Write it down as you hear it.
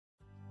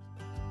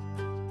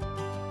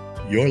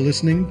You're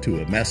listening to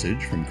a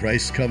message from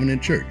Christ's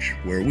Covenant Church,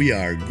 where we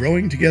are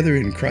growing together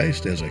in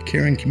Christ as a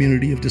caring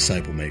community of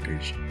disciple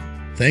makers.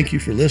 Thank you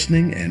for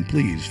listening, and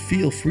please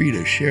feel free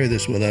to share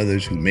this with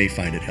others who may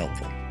find it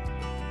helpful.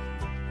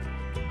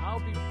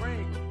 I'll be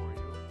praying for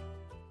you.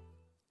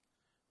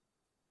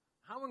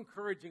 How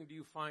encouraging do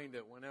you find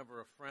it whenever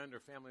a friend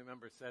or family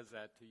member says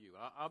that to you?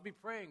 I'll be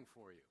praying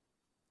for you.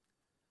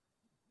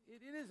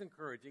 It is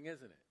encouraging,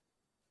 isn't it?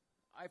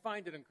 I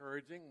find it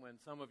encouraging when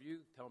some of you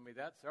tell me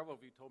that. Several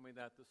of you told me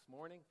that this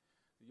morning.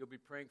 You'll be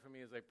praying for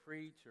me as I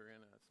preach or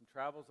in some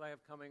travels I have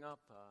coming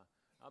up.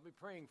 I'll be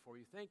praying for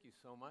you. Thank you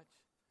so much.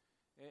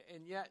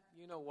 And yet,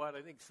 you know what?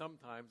 I think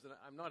sometimes, and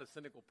I'm not a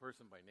cynical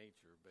person by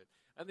nature, but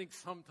I think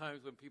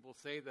sometimes when people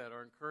say that,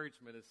 our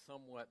encouragement is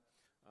somewhat,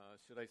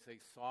 should I say,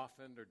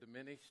 softened or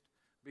diminished,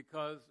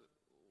 because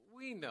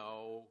we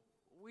know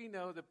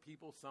that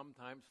people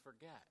sometimes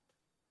forget.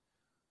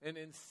 And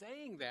in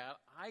saying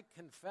that, I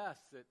confess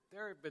that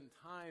there have been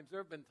times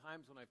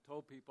when I've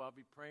told people I'll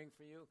be praying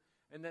for you,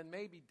 and then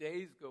maybe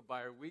days go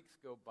by or weeks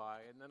go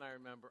by, and then I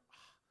remember,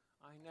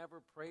 I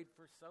never prayed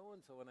for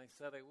so-and-so, and I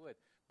said I would.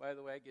 By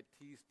the way, I get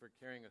teased for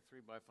carrying a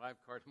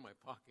 3x5 card in my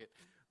pocket,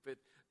 but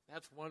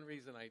that's one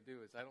reason I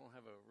do, is I don't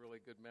have a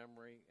really good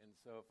memory, and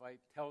so if I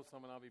tell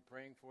someone I'll be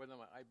praying for them,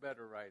 I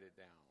better write it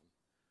down,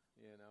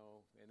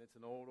 and it's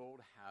an old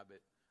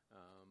habit.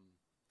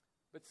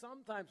 But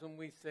sometimes when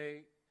we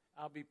say,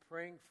 I'll be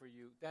praying for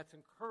you, that's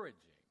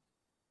encouraging.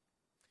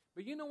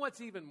 But you know what's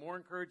even more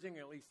encouraging,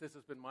 at least this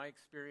has been my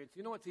experience,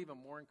 you know what's even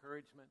more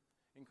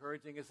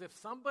encouraging is if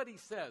somebody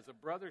says, a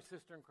brother or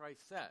sister in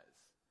Christ says,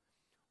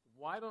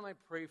 why don't I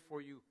pray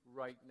for you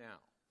right now?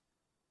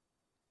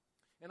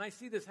 And I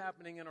see this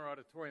happening in our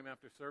auditorium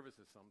after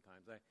services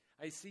sometimes.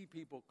 I see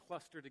people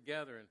cluster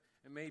together,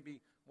 and maybe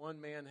one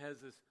man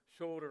has his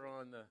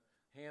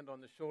hand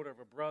on the shoulder of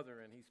a brother,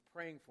 and he's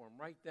praying for him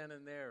right then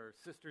and there, or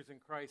sisters in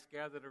Christ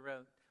gathered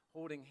around,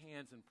 holding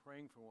hands and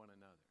praying for one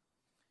another.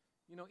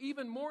 You know,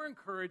 even more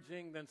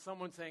encouraging than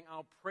someone saying,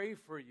 I'll pray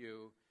for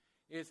you,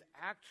 is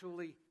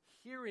actually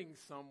hearing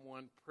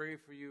someone pray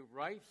for you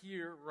right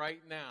here,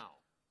 right now.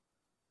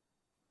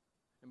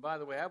 And by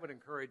the way, I would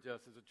encourage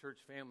us as a church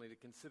family to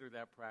consider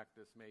that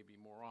practice maybe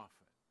more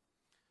often.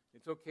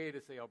 It's okay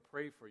to say, I'll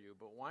pray for you,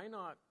 but why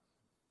not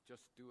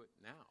just do it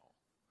now?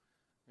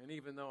 And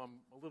even though I'm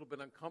a little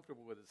bit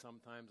uncomfortable with it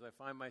sometimes, I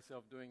find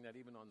myself doing that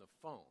even on the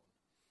phone.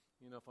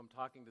 You know, if I'm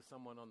talking to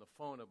someone on the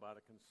phone about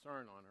a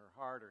concern on her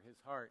heart or his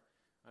heart,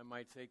 I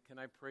might say, can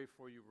I pray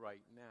for you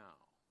right now?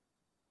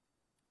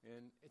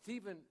 And it's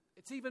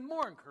even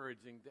more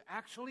encouraging to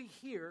actually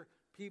hear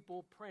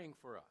people praying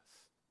for us.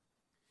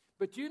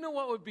 But you know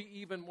what would be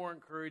even more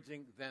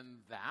encouraging than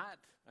that?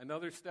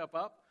 Another step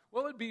up?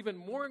 What would be even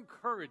more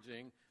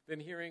encouraging than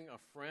hearing a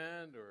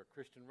friend or a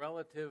Christian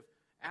relative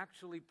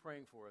actually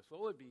praying for us? What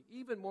would be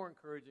even more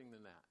encouraging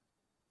than that?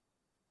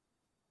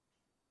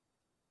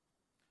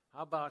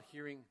 How about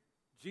hearing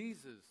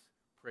Jesus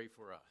pray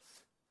for us?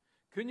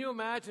 Can you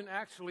imagine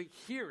actually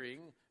hearing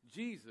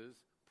Jesus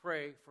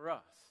pray for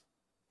us?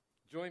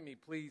 Join me,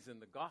 please, in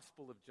the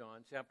Gospel of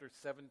John, chapter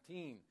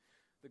 17.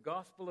 The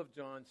Gospel of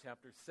John,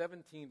 chapter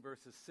 17,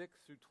 verses 6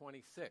 through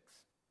 26.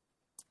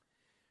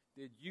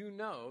 Did you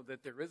know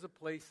that there is a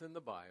place in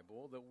the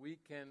Bible that we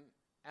can,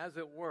 as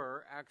it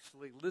were,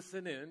 actually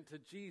listen in to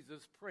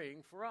Jesus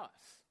praying for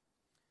us?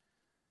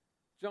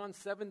 John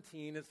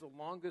 17 is the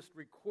longest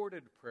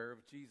recorded prayer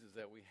of Jesus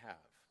that we have.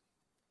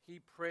 He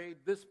prayed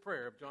this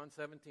prayer of John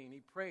 17.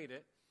 He prayed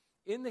it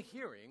in the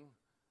hearing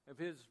of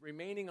his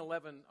remaining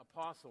 11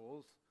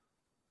 apostles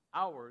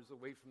hours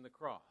away from the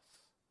cross.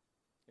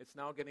 It's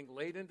now getting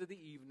late into the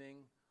evening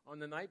on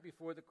the night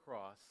before the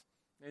cross,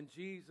 and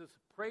Jesus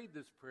prayed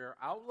this prayer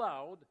out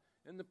loud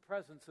in the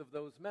presence of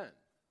those men.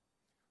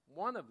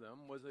 One of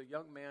them was a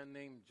young man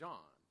named John.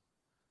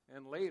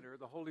 And later,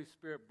 the Holy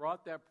Spirit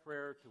brought that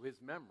prayer to his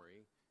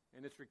memory,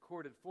 and it's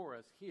recorded for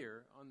us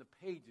here on the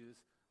pages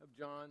of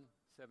John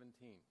 17.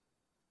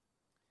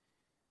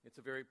 It's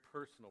a very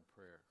personal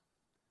prayer.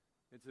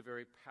 It's a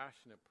very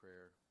passionate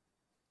prayer.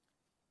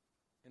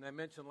 And I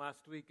mentioned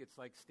last week, it's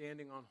like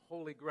standing on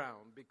holy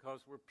ground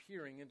because we're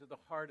peering into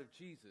the heart of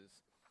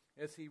Jesus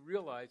as he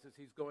realizes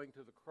he's going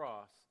to the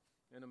cross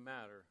in a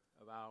matter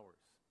of hours.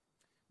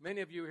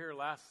 Many of you here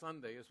last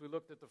Sunday, as we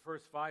looked at the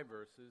first 5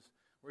 verses,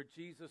 where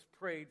Jesus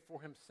prayed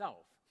for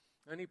himself.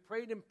 And he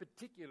prayed in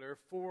particular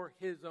for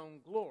his own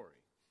glory.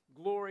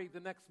 Glory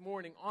the next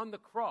morning on the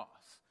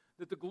cross,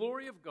 that the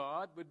glory of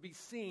God would be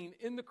seen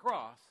in the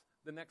cross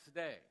the next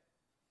day.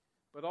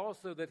 But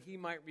also that he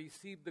might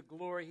receive the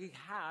glory he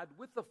had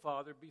with the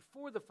Father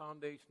before the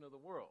foundation of the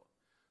world.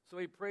 So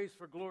he prays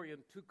for glory in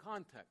 2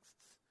 contexts.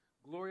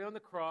 Glory on the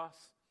cross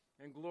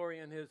and glory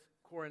in his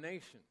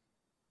coronation.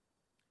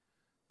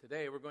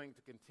 Today we're going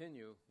to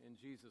continue in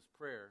Jesus'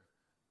 prayer.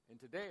 And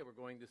today we're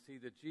going to see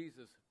that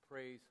Jesus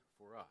prays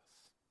for us.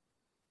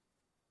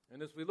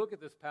 And as we look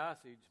at this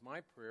passage, my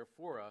prayer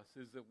for us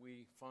is that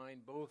we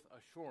find both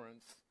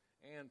assurance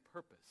and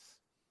purpose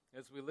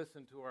as we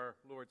listen to our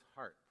Lord's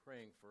heart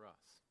praying for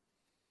us.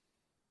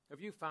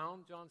 Have you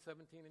found John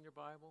 17 in your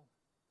Bible?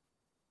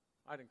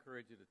 I'd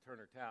encourage you to turn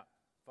or tap,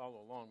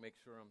 follow along, make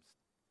sure I'm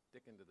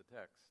sticking to the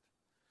text.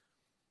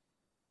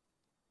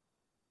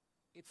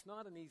 It's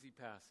not an easy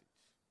passage.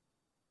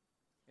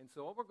 And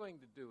so what we're going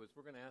to do is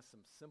we're going to ask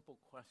some simple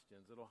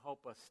questions that will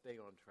help us stay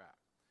on track.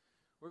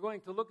 We're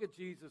going to look at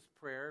Jesus'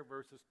 prayer,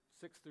 verses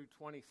 6 through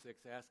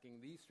 26,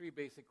 asking these three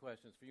basic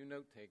questions for you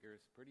note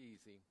takers. Pretty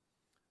easy.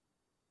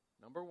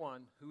 Number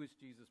one, who is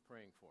Jesus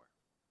praying for?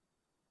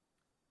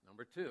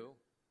 Number two,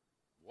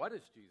 what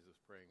is Jesus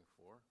praying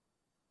for?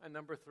 And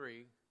number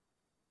three,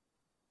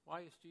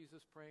 why is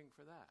Jesus praying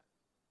for that?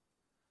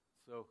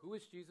 So who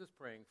is Jesus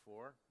praying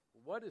for?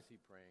 What is he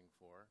praying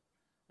for?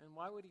 And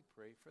why would he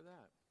pray for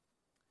that?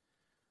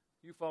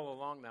 You follow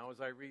along now as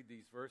I read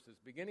these verses.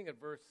 Beginning at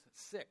verse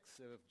 6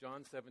 of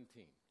John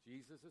 17,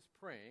 Jesus is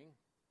praying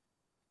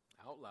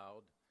out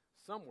loud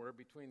somewhere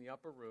between the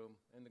upper room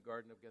and the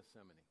Garden of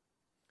Gethsemane.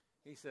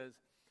 He says,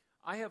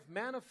 I have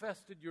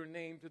manifested your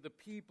name to the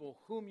people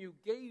whom you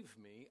gave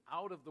me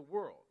out of the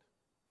world.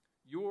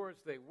 Yours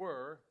they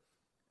were,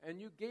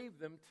 and you gave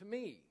them to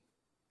me,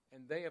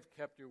 and they have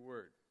kept your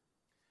word.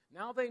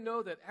 Now they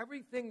know that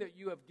everything that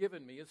you have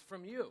given me is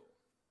from you.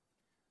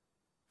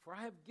 For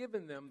I have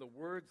given them the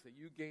words that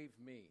you gave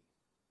me,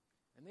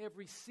 and they have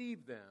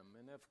received them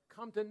and have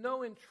come to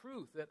know in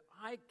truth that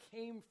I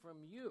came from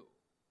you,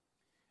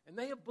 and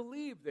they have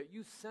believed that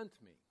you sent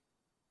me.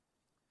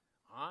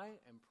 I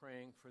am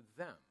praying for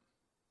them.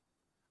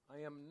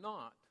 I am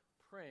not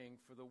praying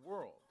for the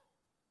world,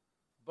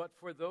 but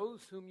for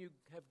those whom you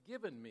have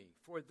given me,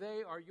 for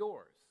they are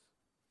yours.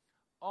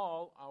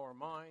 All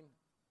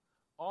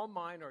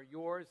mine are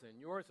yours, and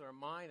yours are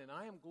mine, and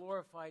I am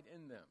glorified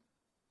in them.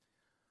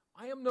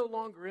 I am no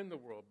longer in the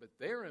world, but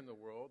they are in the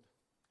world,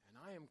 and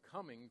I am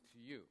coming to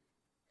you.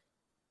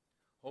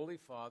 Holy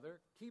Father,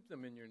 keep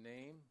them in your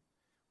name,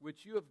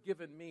 which you have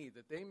given me,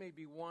 that they may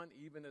be one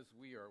even as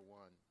we are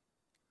one.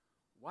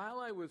 While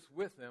I was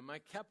with them, I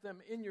kept them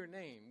in your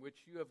name,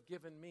 which you have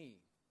given me.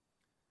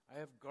 I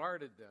have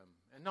guarded them,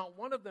 and not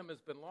one of them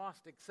has been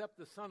lost except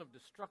the son of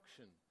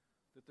destruction,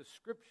 that the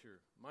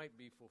scripture might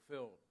be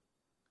fulfilled.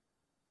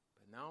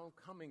 But now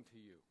I'm coming to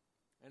you,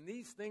 and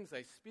these things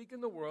I speak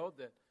in the world,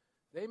 that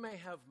they may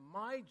have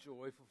my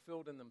joy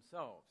fulfilled in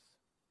themselves.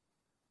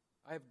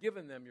 I have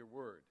given them your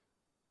word,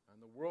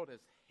 and the world has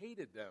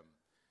hated them,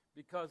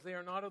 because they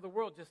are not of the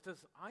world, just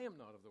as I am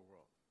not of the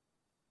world.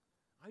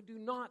 I do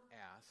not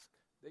ask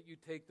that you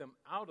take them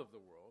out of the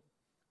world,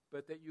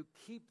 but that you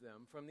keep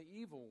them from the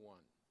evil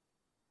one.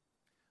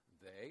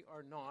 They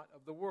are not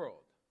of the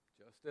world,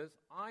 just as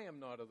I am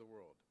not of the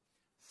world.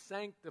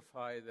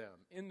 Sanctify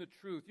them in the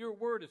truth. Your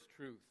word is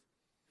truth.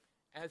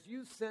 As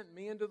you sent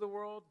me into the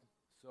world,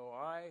 so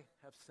I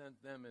have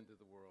sent them into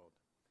the world.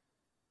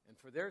 And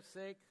for their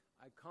sake,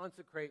 I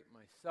consecrate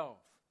myself,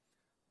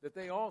 that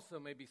they also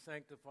may be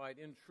sanctified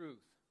in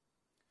truth.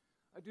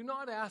 I do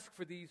not ask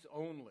for these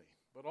only,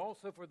 but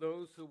also for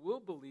those who will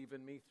believe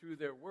in me through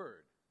their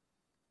word,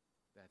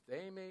 that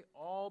they may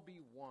all be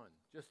one,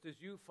 just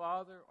as you,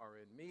 Father, are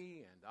in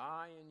me and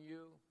I in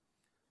you,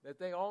 that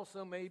they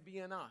also may be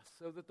in us,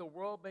 so that the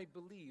world may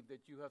believe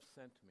that you have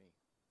sent me.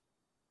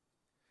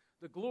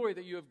 The glory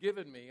that you have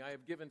given me, I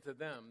have given to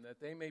them, that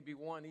they may be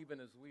one even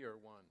as we are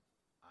one.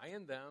 I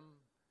and them,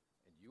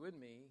 and you and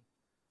me,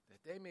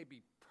 that they may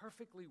be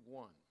perfectly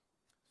one,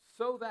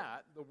 so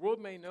that the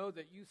world may know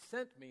that you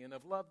sent me and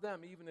have loved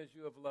them even as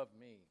you have loved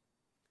me.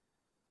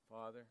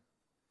 Father,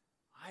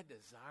 I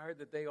desire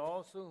that they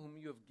also whom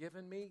you have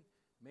given me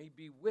may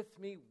be with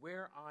me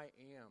where I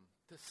am,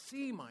 to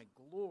see my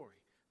glory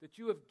that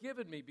you have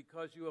given me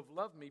because you have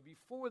loved me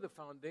before the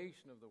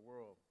foundation of the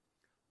world.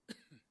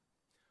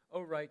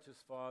 O righteous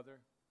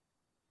Father,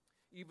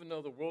 even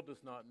though the world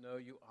does not know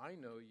you, I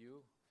know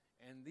you,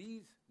 and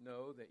these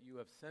know that you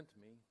have sent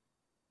me.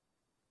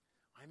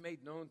 I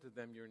made known to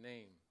them your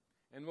name,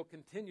 and will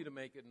continue to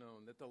make it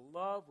known, that the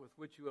love with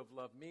which you have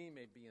loved me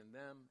may be in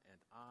them, and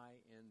I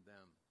in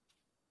them.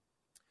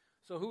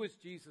 So who is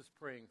Jesus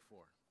praying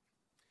for?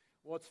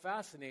 Well, it's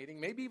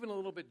fascinating, maybe even a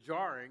little bit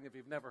jarring if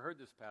you've never heard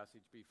this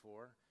passage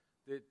before,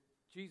 that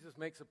Jesus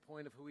makes a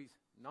point of who he's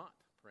not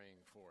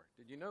praying for.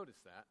 Did you notice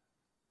that?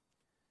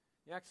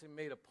 He actually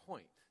made a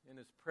point in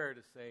his prayer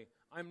to say,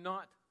 I'm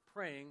not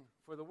praying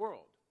for the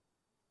world.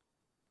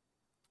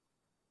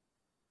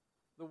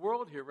 The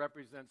world here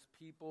represents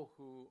people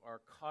who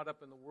are caught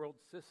up in the world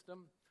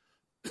system,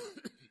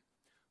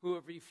 who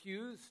have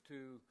refused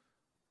to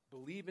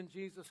believe in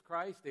Jesus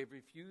Christ. They've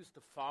refused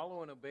to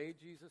follow and obey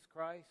Jesus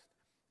Christ.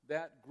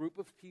 That group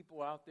of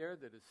people out there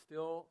that is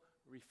still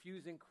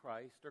refusing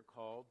Christ are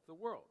called the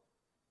world.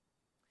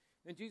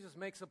 And Jesus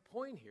makes a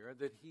point here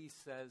that he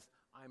says,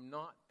 I'm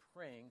not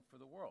praying for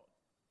the world.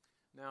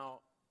 Now,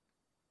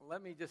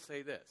 let me just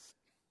say this.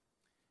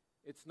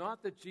 It's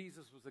not that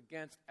Jesus was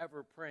against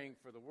ever praying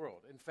for the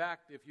world. In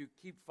fact, if you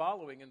keep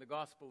following in the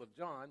Gospel of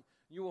John,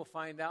 you will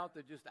find out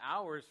that just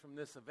hours from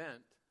this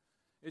event,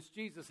 as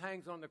Jesus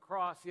hangs on the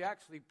cross, he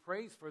actually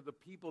prays for the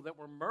people that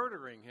were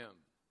murdering him.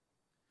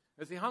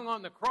 As he hung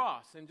on the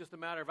cross, in just a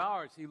matter of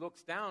hours, he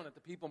looks down at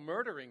the people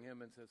murdering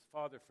him and says,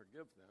 Father,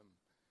 forgive them.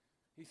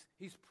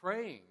 He's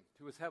praying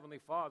to his heavenly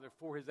Father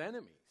for his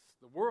enemies,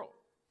 the world.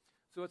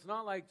 So it's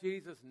not like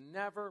Jesus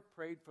never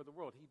prayed for the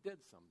world. He did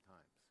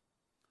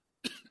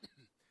sometimes.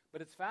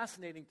 But it's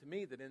fascinating to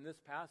me that in this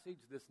passage,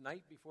 this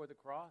night before the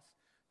cross,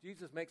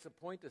 Jesus makes a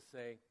point to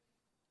say,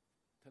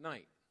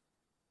 tonight,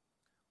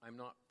 I'm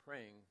not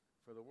praying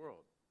for the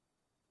world.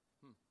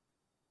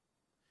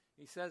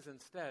 He says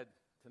instead,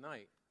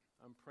 tonight,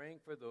 I'm praying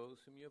for those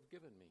whom you have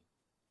given me.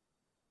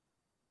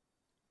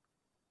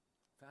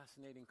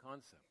 Fascinating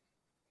concept.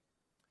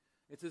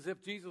 It's as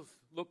if Jesus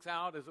looks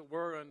out, as it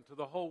were, into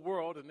the whole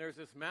world, and there's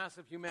this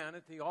massive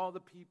humanity, all the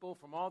people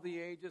from all the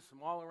ages,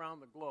 from all around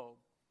the globe.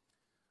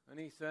 And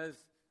he says,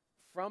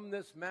 from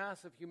this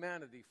massive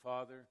humanity,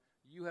 Father,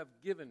 you have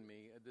given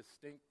me a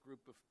distinct group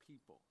of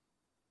people.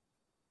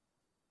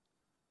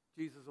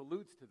 Jesus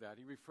alludes to that.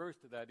 He refers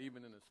to that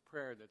even in his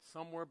prayer, that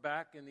somewhere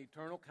back in the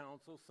eternal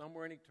council,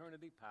 somewhere in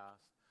eternity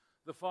past,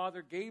 the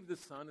Father gave the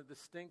Son a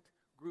distinct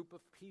group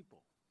of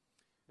people.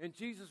 And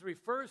Jesus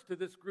refers to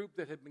this group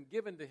that had been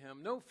given to him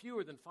no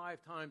fewer than 5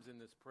 times in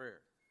this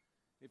prayer.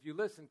 If you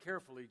listen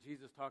carefully,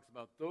 Jesus talks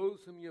about those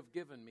whom you have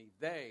given me,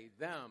 they,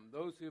 them,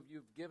 those who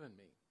you've given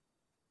me.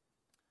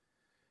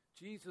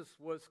 Jesus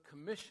was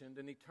commissioned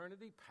in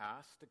eternity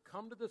past to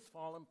come to this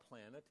fallen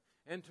planet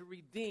and to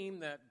redeem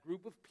that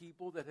group of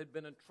people that had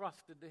been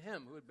entrusted to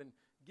him, who had been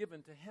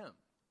given to him.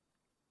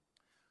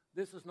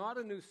 This is not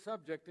a new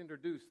subject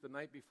introduced the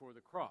night before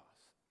the cross.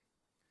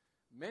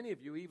 Many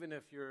of you, even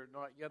if you're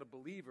not yet a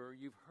believer,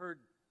 you've heard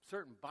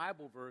certain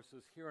Bible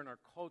verses here in our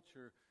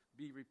culture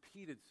be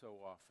repeated so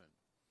often.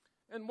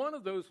 And one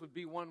of those would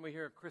be one we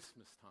hear at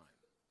Christmas time.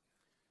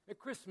 At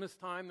Christmas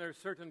time, there are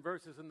certain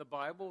verses in the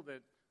Bible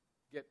that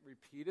get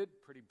repeated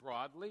pretty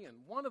broadly, and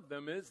one of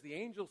them is the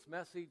angel's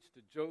message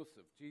to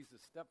Joseph,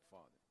 Jesus'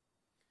 stepfather,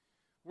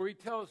 where he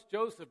tells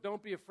Joseph,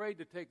 don't be afraid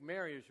to take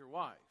Mary as your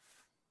wife,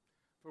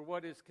 for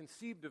what is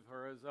conceived of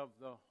her is of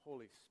the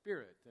Holy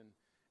Spirit.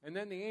 And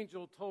then the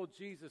angel told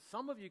Jesus,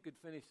 some of you could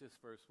finish this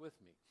verse with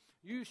me.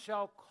 You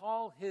shall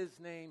call his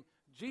name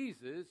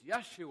Jesus,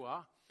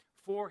 Yeshua,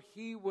 for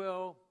he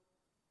will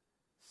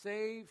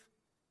save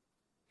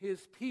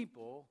his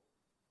people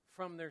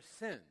from their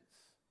sins.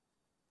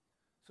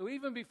 So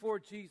even before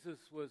Jesus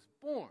was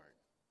born,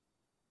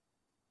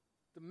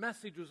 the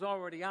message was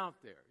already out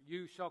there.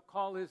 You shall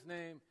call his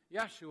name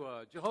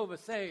Yeshua, Jehovah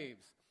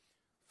saves,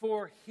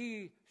 for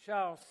he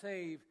shall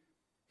save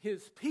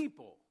his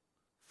people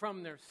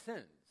from their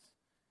sins.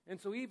 And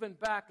so even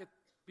back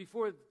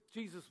before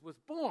Jesus was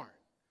born,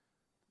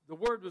 the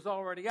word was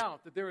already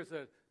out that there is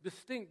a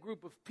distinct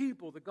group of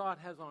people that God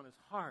has on his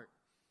heart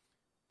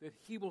that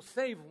he will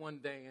save one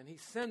day, and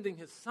he's sending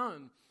his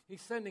son.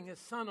 He's sending his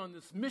son on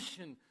this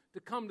mission to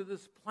come to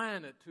this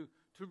planet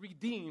to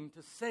redeem,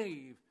 to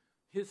save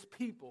his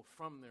people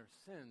from their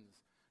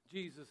sins.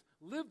 Jesus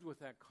lived with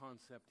that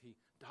concept. He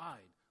died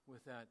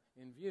with that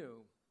in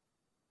view.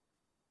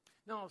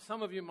 Now,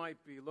 some of you might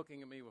be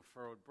looking at me with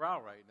furrowed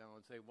brow right now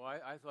and say, well,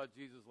 I thought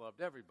Jesus loved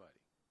everybody.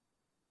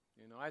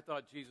 I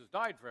thought Jesus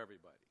died for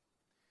everybody.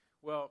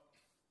 Well,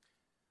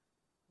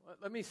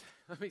 let me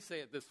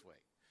say it this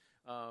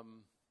way.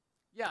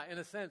 Yeah, in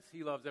a sense,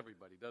 he loves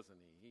everybody, doesn't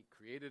he? He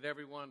created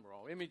everyone. We're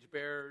all image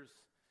bearers.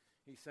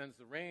 He sends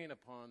the rain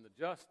upon the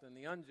just and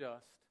the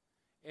unjust.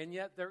 And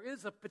yet there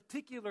is a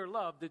particular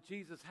love that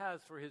Jesus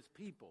has for his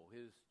people,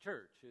 his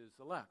church, his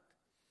elect.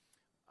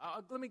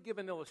 Let me give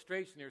an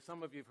illustration here.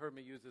 Some of you have heard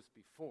me use this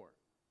before.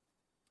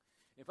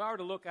 If I were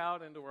to look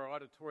out into our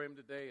auditorium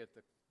today at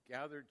the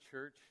gathered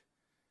church,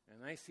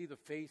 and I see the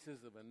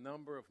faces of a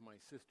number of my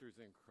sisters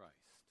in Christ,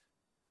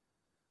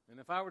 and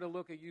if I were to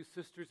look at you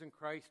sisters in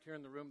Christ here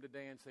in the room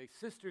today and say,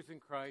 sisters in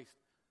Christ,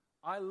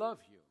 I love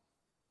you.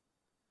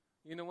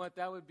 You know what?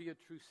 That would be a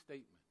true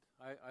statement.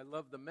 I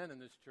love the men in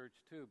this church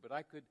too, but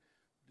I could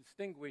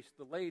distinguish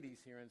the ladies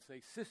here and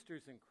say,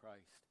 sisters in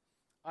Christ,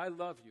 I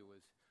love you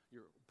as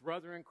your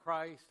brother in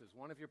Christ, as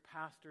one of your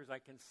pastors. I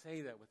can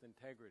say that with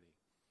integrity.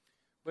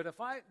 But if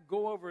I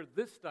go over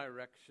this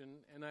direction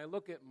and I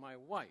look at my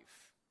wife,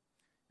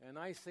 and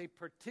I say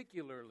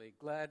particularly,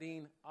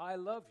 Gladine, I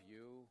love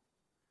you,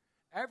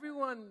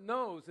 everyone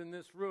knows in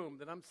this room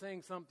that I'm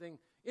saying something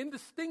in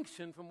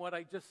distinction from what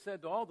I just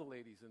said to all the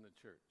ladies in the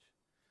church.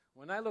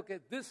 When I look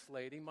at this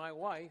lady, my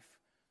wife,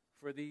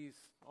 for these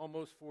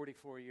almost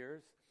 44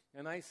 years,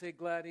 and I say,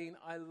 Gladine,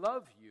 I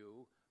love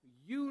you,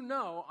 you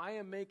know I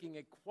am making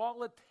a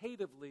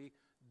qualitatively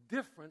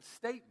different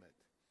statement.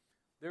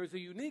 There's a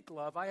unique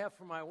love I have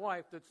for my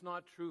wife that's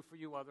not true for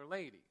you other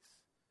ladies.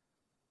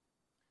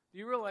 Do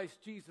you realize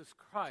Jesus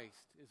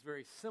Christ is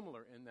very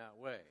similar in that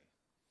way?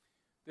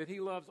 That he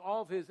loves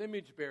all of his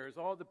image bearers,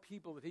 all the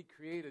people that he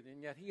created,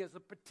 and yet he has a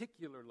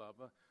particular love,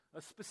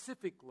 a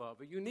specific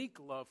love, a unique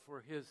love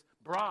for his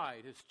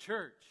bride, his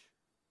church.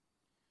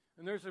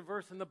 And there's a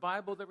verse in the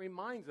Bible that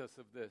reminds us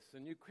of this,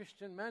 and you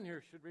Christian men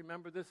here should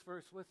remember this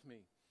verse with me.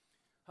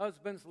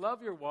 Husbands,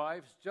 love your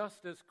wives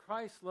just as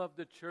Christ loved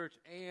the church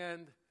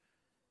and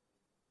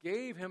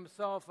gave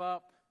himself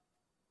up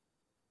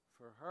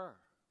for her.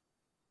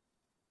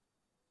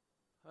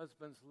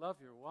 Husbands, love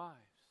your wives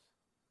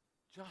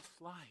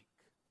just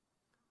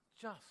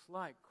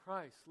like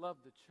Christ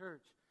loved the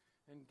church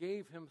and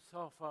gave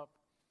himself up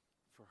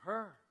for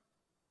her.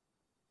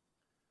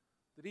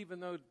 That even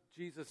though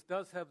Jesus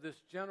does have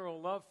this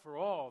general love for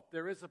all,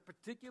 there is a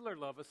particular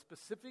love, a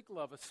specific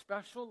love, a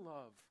special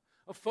love,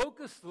 a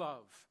focused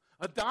love,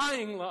 a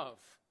dying love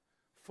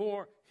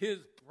for his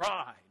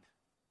bride.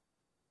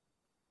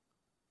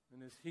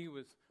 And as he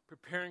was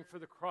preparing for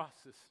the cross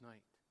this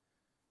night,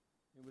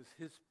 it was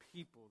his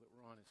people that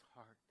were on his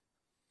heart.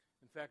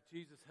 In fact,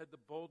 Jesus had the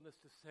boldness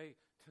to say,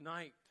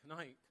 tonight,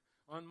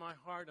 on my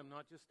heart, I'm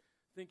not just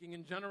thinking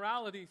in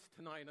generalities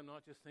tonight. I'm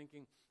not just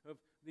thinking of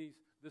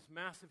this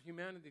massive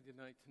humanity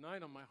tonight.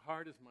 Tonight on my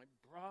heart is my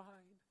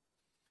bride.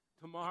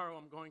 Tomorrow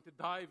I'm going to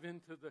dive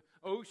into the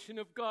ocean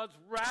of God's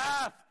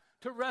wrath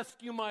to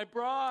rescue my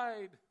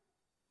bride.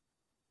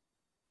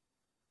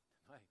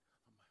 Tonight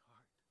on my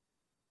heart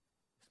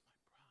is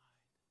my bride,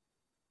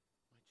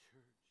 my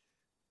church.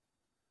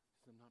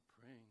 So I'm not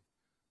praying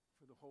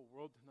for the whole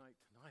world tonight.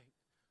 Tonight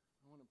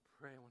I want to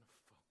pray, I want to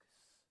focus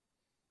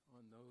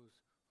on those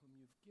whom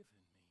you've given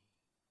me.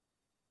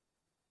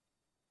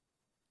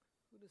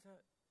 Who does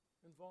that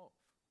involve?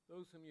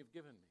 Those whom you've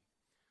given me.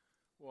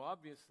 Well,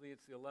 obviously,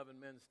 it's the 11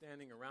 men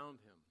standing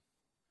around him.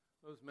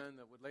 Those men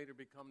that would later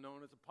become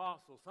known as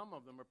apostles. Some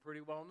of them are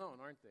pretty well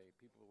known, aren't they?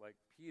 People like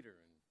Peter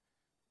and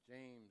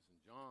James and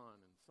John,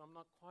 and some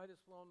not quite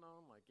as well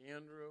known, like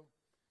Andrew,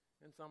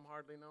 and some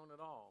hardly known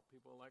at all.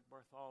 People like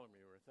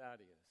Bartholomew or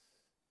Thaddeus.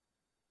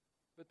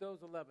 But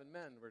those 11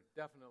 men were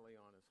definitely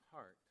on his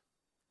heart.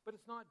 But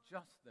it's not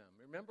just them.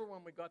 Remember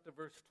when we got to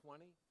verse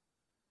 20?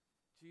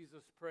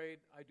 Jesus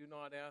prayed, I do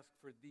not ask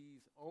for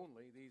these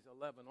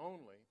 11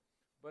 only,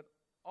 but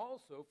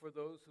also for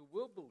those who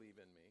will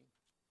believe in me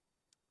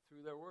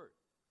through their word.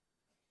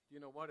 Do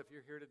you know what? If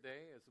you're here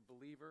today as a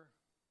believer,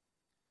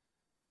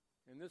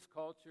 in this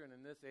culture and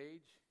in this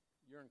age,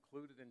 you're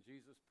included in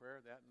Jesus'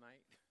 prayer that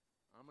night.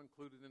 I'm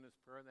included in his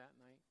prayer that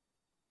night.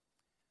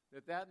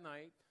 That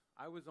night,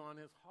 I was on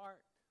his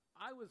heart.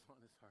 I was on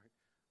his heart.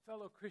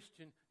 Fellow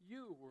Christian,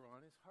 you were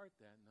on his heart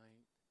that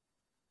night.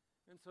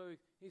 And so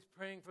he's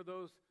praying for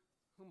those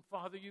whom,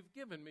 Father, you've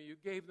given me. You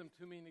gave them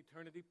to me in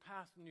eternity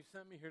past, and you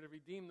sent me here to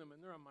redeem them, and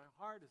they're on my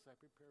heart as I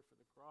prepare for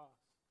the cross.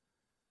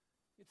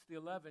 It's the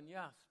 11,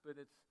 yes, but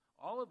it's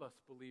all of us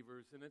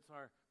believers, and it's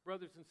our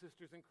brothers and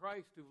sisters in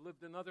Christ who've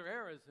lived in other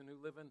eras and who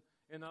live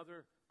in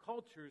other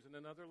cultures and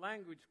in other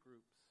language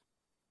groups.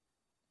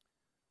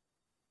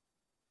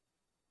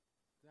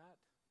 That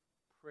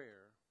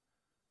prayer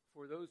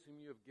for those whom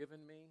you have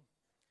given me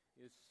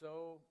is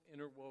so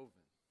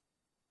interwoven.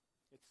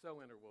 It's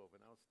so interwoven.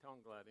 I was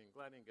telling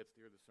Gladian gets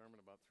to hear the sermon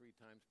about 3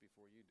 times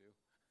before you do.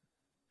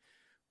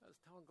 I was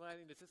telling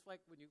Gladian, it's just like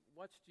when you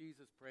watch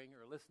Jesus praying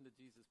here or listen to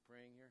Jesus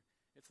praying here,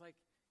 it's like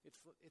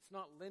it's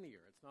not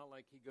linear. It's not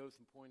like he goes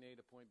from point A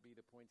to point B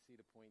to point C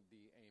to point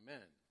D,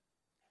 amen.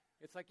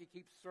 It's like he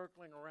keeps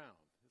circling around.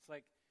 It's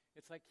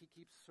like he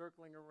keeps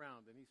circling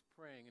around, and he's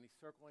praying, and he's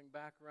circling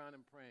back around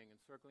and praying, and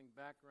circling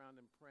back around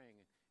and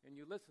praying. And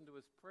you listen to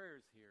his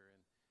prayers here,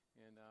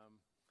 and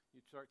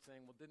you start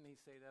saying, well, didn't he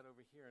say that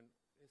over here? And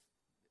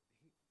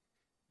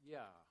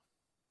yeah.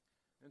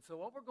 And so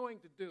what we're going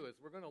to do is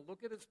we're going to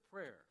look at his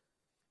prayer,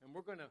 and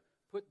we're going to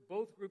put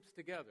both groups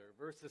together.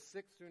 Verses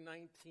 6 through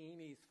 19,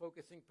 he's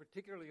focusing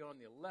particularly on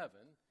the 11.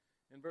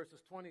 In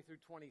verses 20 through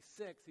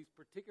 26, he's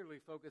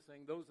particularly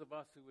focusing those of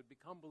us who would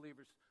become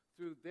believers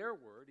through their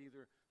word,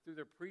 either through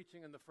their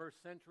preaching in the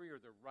first century or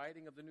the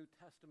writing of the New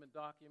Testament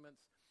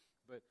documents.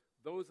 But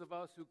those of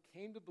us who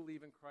came to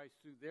believe in Christ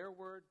through their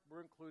word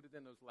were included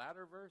in those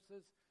latter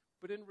verses.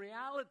 But in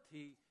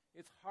reality,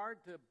 it's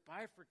hard to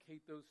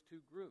bifurcate those two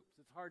groups.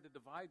 It's hard to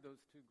divide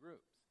those two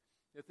groups.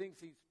 The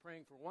things he's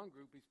praying for one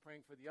group, he's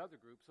praying for the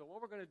other group. So what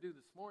we're going to do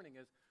this morning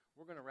is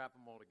we're going to wrap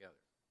them all together.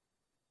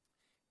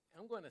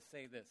 I'm going to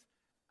say this.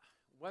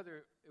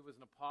 Whether it was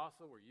an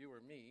apostle or you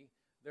or me,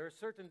 there are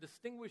certain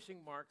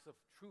distinguishing marks of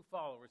true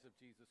followers of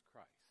Jesus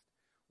Christ.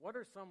 What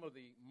are some of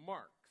the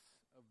marks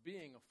of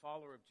being a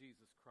follower of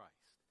Jesus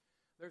Christ?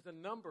 There's a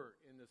number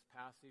in this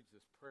passage,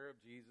 this prayer of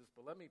Jesus,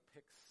 but let me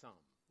pick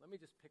some. Let me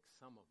just pick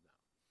some of them.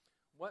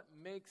 What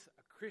makes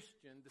a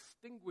Christian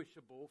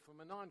distinguishable from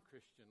a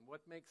non-Christian?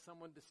 What makes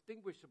someone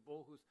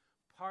distinguishable who's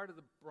part of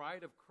the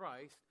bride of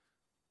Christ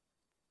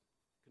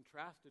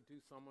contrasted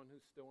to someone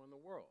who's still in the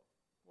world?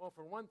 Well,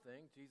 for one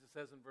thing, Jesus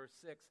says in verse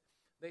 6,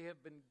 they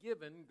have been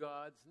given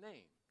God's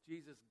name.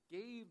 Jesus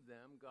gave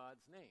them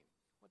God's name.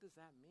 What does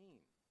that mean?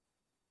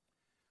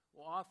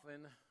 Well,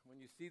 often when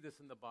you see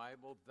this in the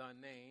Bible, the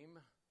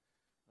name,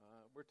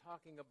 we're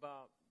talking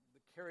about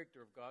the character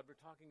of God. We're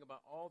talking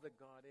about all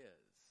that God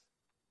is.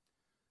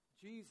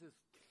 Jesus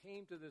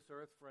came to this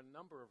earth for a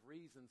number of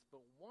reasons,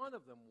 but one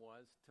of them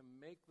was to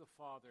make the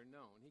Father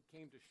known. He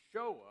came to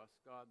show us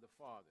God the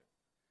Father.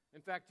 In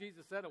fact,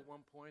 Jesus said at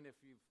one point, if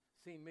you've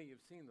seen me,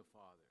 you've seen the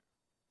Father.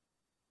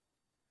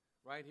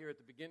 Right here at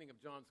the beginning of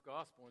John's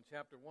Gospel in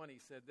chapter 1, he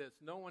said this,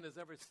 no one has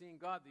ever seen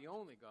God, the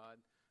only God,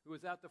 who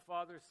is at the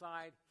Father's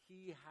side.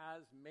 He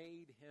has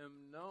made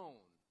him known.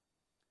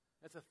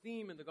 That's a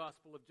theme in the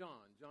Gospel of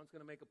John. John's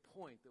going to make a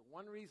point that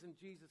one reason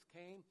Jesus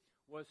came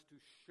was to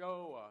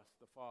show us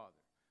the Father,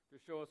 to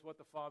show us what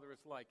the Father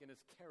is like in his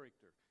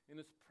character, in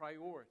his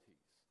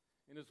priorities,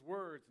 in his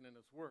words, and in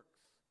his works.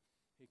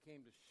 He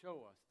came to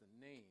show us the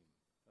name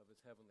of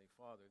his heavenly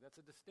Father. That's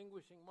a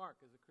distinguishing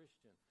mark as a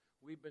Christian.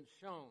 We've been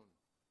shown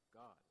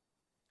God.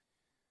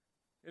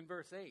 In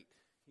verse 8,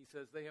 he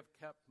says, they have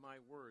kept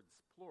my words,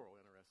 plural,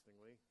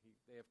 interestingly.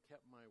 They have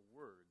kept my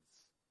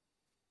words.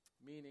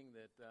 Meaning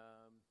that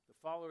the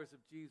followers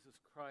of Jesus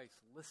Christ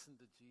listen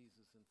to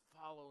Jesus and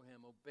follow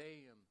him,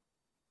 obey him.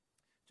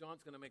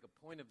 John's going to make a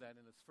point of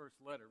that in his first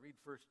letter. Read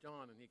 1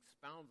 John, and he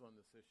expounds on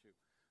this issue.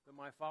 That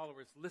my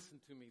followers listen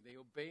to me, they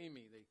obey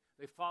me,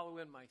 they follow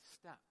in my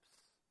steps.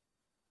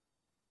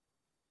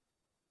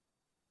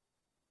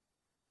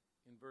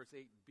 In verse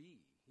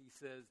 8b, he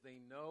says,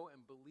 they know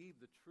and believe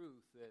the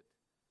truth that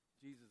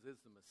Jesus is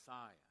the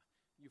Messiah.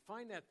 You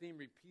find that theme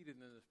repeated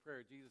in this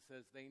prayer. Jesus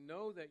says, they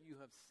know that you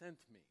have sent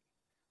me.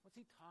 What's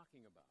he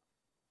talking about?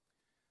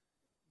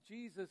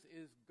 Jesus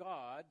is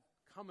God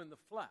come in the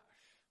flesh,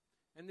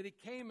 and that he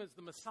came as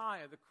the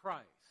Messiah, the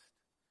Christ.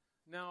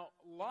 Now,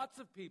 lots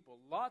of people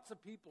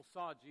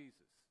saw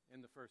Jesus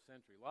in the first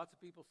century. Lots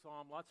of people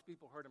saw him. Lots of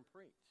people heard him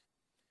preach.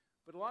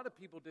 But a lot of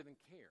people didn't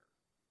care.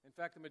 In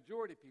fact, the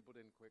majority of people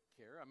didn't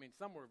care. I mean,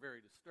 some were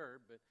very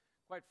disturbed, but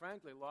quite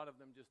frankly, a lot of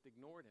them just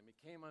ignored him. He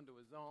came unto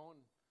his own,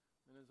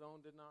 and his own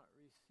did not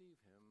receive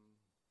him.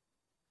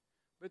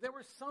 But there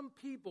were some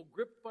people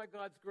gripped by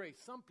God's grace.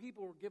 Some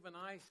people were given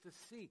eyes to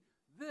see.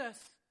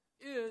 This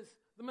is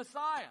the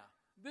Messiah.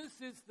 This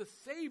is the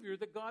Savior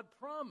that God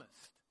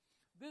promised.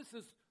 This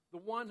is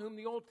the one whom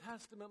the Old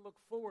Testament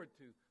looked forward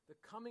to, the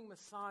coming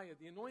Messiah,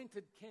 the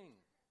anointed King.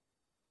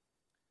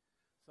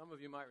 Some of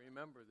you might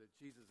remember that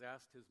Jesus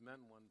asked his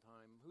men one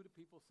time, who do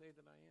people say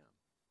that I am?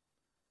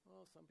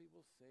 Well, some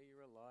people say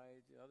you're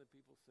Elijah. Other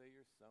people say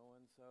you're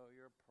so-and-so,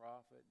 you're a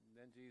prophet. And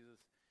then Jesus,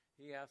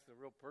 he asked a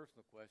real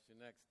personal question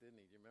next,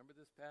 didn't he? Do you remember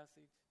this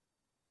passage?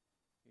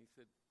 He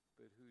said,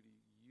 but who do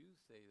you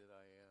say that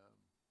I am?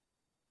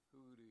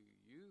 Who do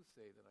you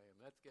say that I am?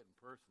 That's getting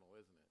personal,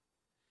 isn't it?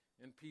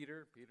 And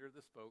Peter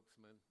the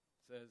spokesman,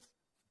 says,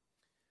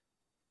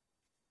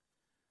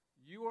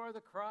 you are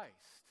the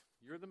Christ.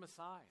 You're the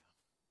Messiah,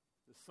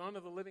 the Son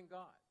of the living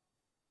God.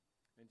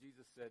 And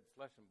Jesus said,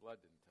 flesh and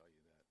blood didn't tell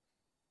you that.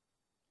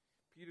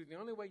 Peter,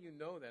 the only way you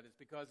know that is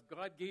because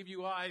God gave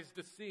you eyes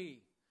to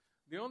see.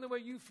 The only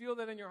way you feel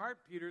that in your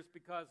heart, Peter, is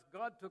because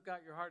God took out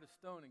your heart of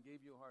stone and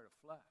gave you a heart of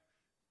flesh.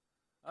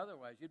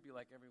 Otherwise, you'd be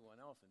like everyone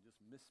else and just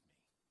miss me.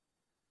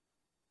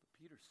 But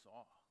Peter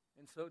saw,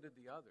 and so did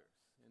the others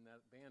in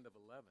that band of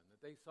 11, that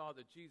they saw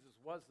that Jesus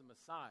was the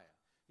Messiah.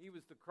 He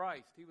was the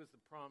Christ. He was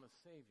the promised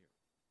Savior.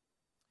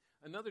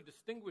 Another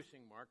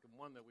distinguishing mark, and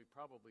one that we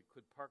probably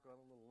could park on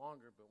a little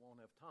longer but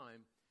won't have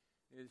time,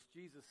 is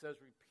Jesus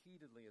says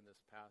repeatedly in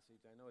this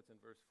passage, I know it's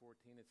in verse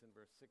 14, it's in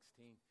verse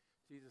 16,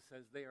 Jesus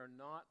says, they are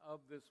not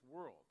of this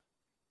world.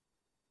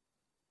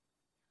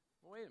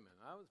 Well, wait a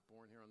minute, I was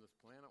born here on this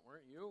planet,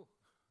 weren't you?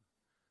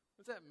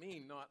 What does that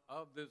mean, not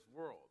of this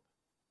world?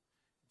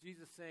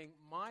 Jesus saying,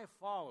 my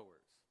followers,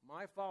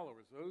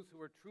 those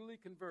who are truly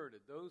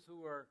converted, those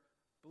who are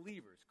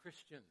believers,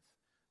 Christians,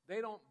 they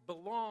don't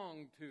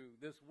belong to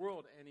this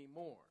world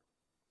anymore.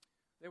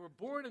 They were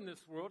born in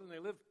this world, and they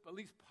lived at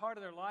least part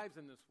of their lives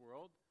in this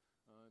world,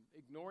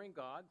 ignoring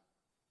God.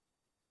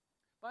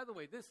 By the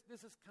way, this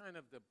is kind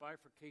of the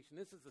bifurcation.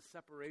 This is the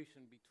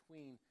separation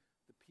between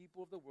the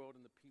people of the world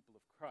and the people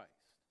of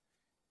Christ.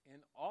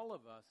 And all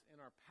of us in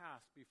our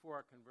past, before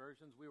our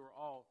conversions, we were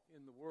all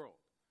in the world.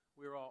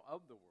 We were all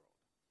of the world.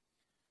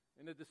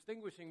 And the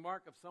distinguishing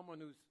mark of someone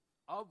who's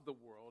of the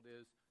world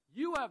is,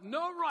 you have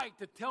no right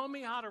to tell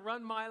me how to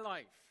run my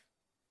life.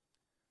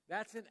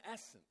 That's in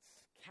essence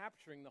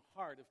capturing the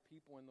heart of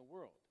people in the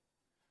world.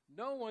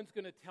 No one's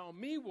going to tell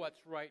me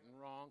what's right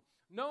and wrong.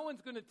 No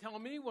one's going to tell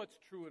me what's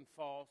true and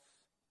false.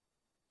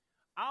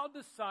 I'll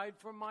decide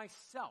for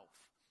myself.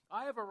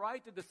 I have a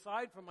right to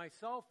decide for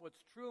myself what's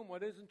true and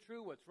what isn't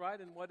true, what's right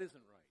and what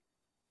isn't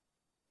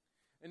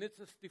right. And it's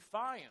this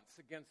defiance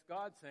against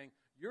God saying,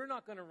 you're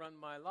not going to run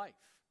my life.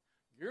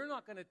 You're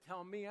not going to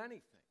tell me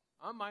anything.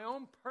 I'm my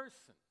own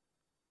person.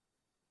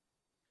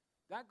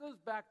 That goes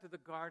back to the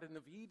Garden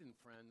of Eden,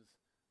 friends.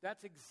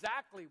 That's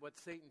exactly what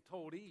Satan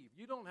told Eve.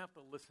 You don't have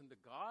to listen to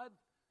God.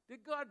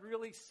 Did God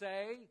really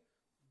say,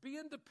 be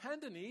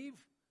independent, Eve?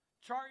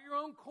 Chart your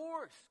own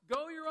course.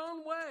 Go your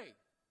own way.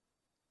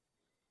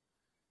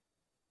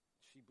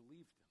 She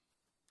believed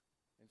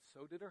him. And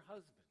so did her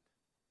husband.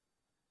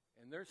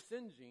 And their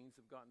sin genes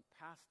have gotten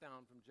passed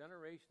down from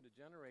generation to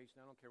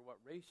generation. I don't care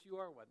what race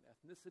you are, what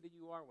ethnicity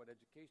you are, what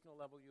educational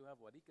level you have,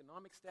 what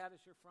economic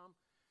status you're from.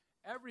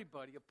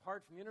 Everybody,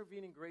 apart from the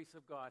intervening grace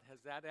of God, has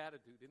that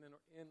attitude in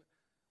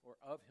or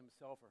of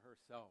himself or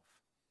herself.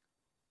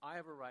 I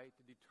have a right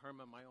to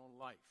determine my own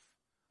life.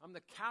 I'm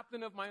the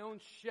captain of my own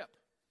ship.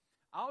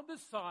 I'll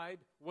decide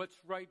what's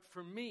right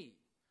for me.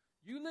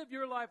 You live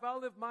your life,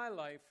 I'll live my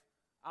life.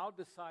 I'll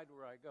decide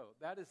where I go.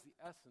 That is the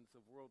essence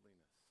of worldliness.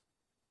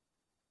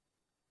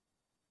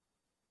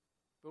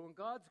 But when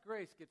God's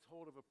grace gets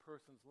hold of a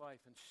person's life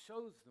and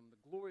shows them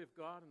the glory of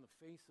God in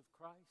the face of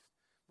Christ,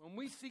 when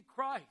we see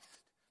Christ,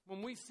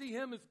 when we see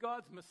Him as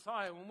God's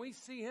Messiah, when we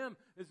see Him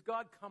as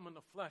God come in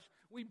the flesh,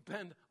 we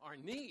bend our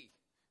knee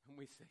and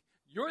we say,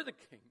 you're the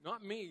King,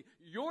 not me.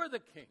 You're the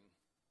King.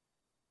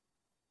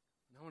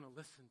 And I want to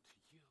listen to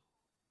you.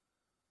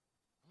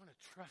 I want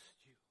to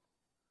trust you.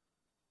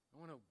 I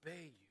want to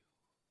obey you.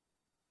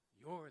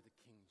 You're the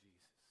King,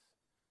 Jesus.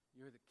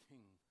 You're the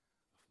King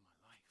of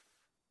my life.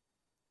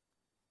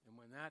 And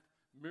when that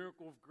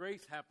miracle of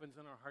grace happens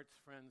in our hearts,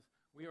 friends,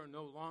 we are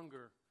no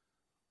longer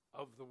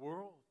of the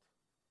world.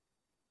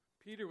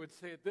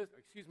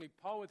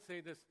 Paul would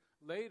say this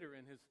later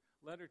in his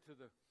letter to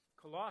the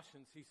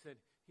Colossians. He said,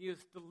 He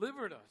has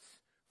delivered us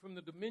from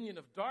the dominion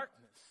of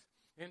darkness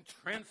and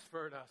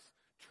transferred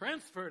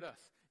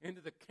us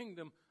into the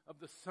kingdom of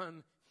the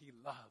Son He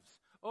loves.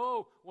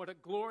 Oh, what a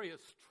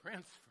glorious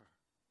transfer.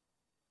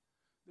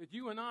 That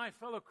you and I,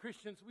 fellow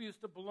Christians, we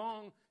used to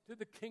belong to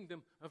the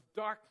kingdom of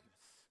darkness.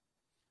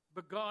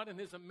 But God, in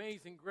His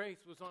amazing grace,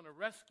 was on a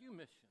rescue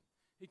mission.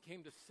 He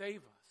came to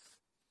save us.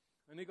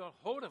 And He got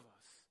hold of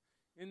us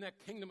in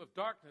that kingdom of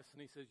darkness.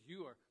 And He says,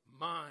 you are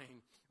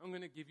mine. I'm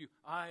going to give you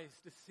eyes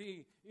to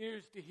see,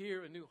 ears to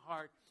hear, a new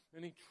heart.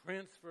 And He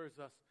transfers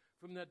us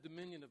from that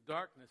dominion of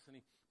darkness. And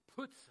He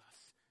puts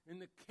us in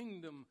the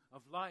kingdom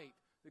of light,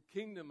 the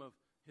kingdom of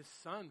His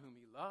Son whom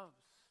He loves.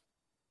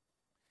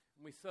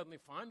 And we suddenly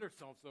find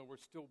ourselves, though we're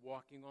still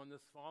walking on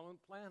this fallen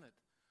planet,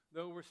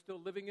 though we're still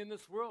living in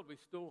this world, we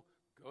still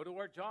go to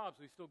our jobs,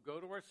 we still go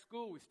to our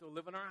school, we still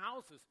live in our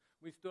houses,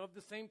 we still have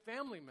the same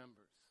family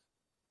members.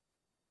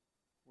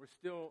 We're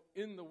still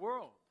in the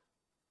world,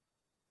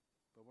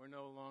 but we're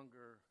no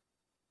longer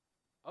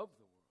of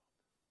the world.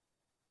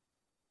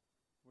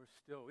 We're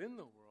still in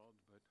the world,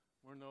 but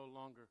we're no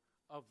longer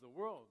of the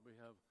world. We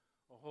have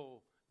a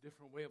whole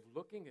different way of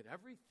looking at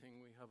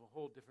everything. We have a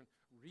whole different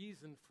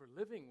reason for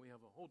living. We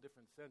have a whole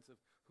different sense of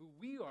who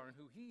we are and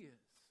who He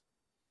is.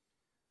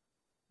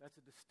 That's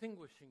a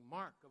distinguishing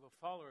mark of a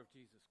follower of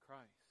Jesus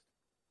Christ.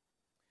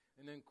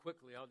 And then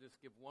quickly, I'll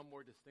just give one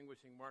more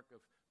distinguishing mark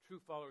of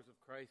true followers of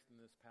Christ in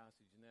this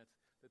passage, and that's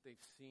that they've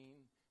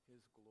seen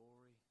His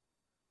glory.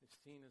 They've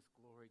seen His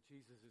glory.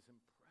 Jesus is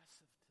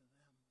impressive to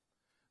them.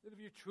 That if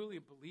you're truly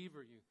a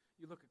believer, you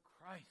look at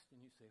Christ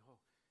and you say,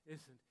 oh,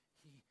 isn't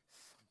He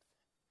something?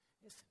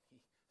 Isn't He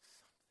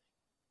something?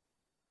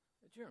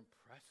 That you're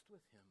impressed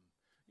with Him.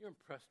 You're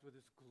impressed with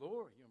His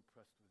glory. You're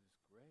impressed with His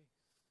grace.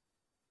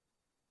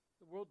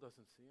 The world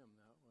doesn't see Him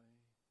that way,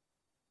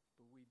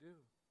 but we do.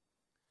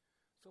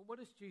 So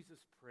what is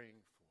Jesus praying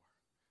for?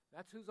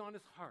 That's who's on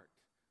His heart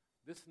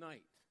this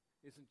night.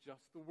 Isn't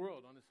just the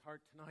world. On His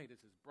heart tonight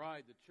is His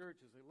bride, the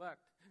church, His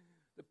elect,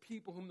 the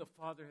people whom the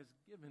Father has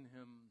given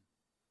Him.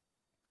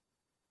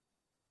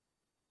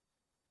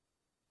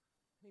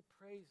 And He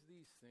prays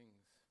these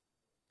things.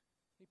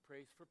 He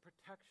prays for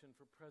protection,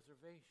 for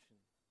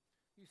preservation.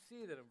 You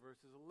see that in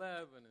verses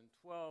 11 and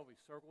 12. He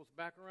circles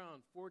back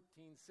around.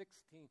 14,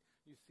 16.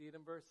 You see it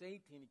in verse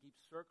 18. He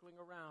keeps circling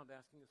around,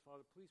 asking His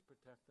Father, please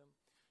protect them.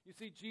 You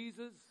see,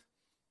 Jesus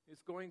is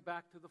going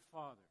back to the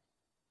Father.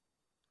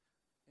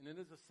 And in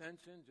His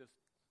ascension, just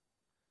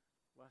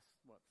 5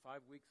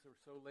 weeks or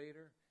so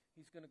later,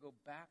 He's going to go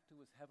back to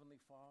His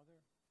Heavenly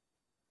Father.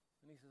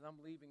 And He says,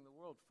 I'm leaving the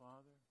world,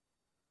 Father.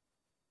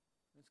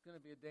 It's going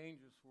to be a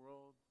dangerous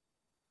world.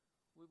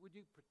 Would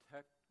you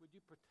protect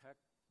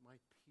my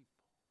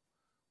people?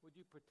 Would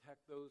you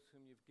protect those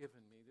whom you've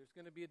given me? There's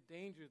going to be a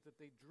danger that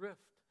they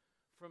drift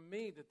from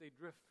me, that they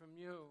drift from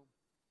you,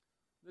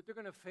 that they're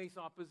going to face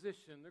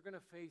opposition, they're going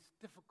to face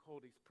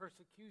difficulties,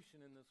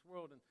 persecution in this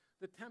world. And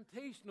the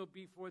temptation will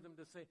be for them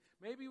to say,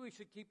 maybe we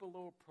should keep a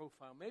lower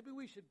profile. Maybe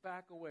we should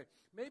back away.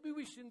 Maybe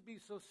we shouldn't be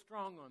so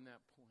strong on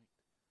that point.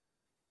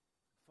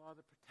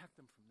 Father, protect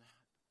them from that.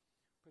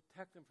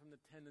 Protect them from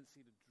the tendency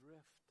to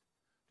drift,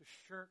 to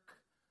shirk,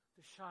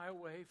 to shy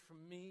away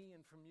from me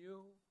and from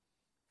you.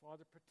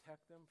 Father,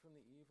 protect them from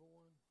the evil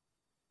one.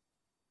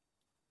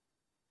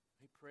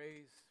 He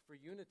prays for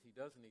unity,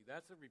 doesn't He?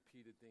 That's a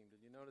repeated theme.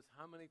 Did you notice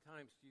how many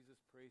times Jesus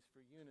prays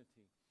for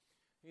unity?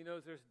 He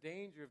knows there's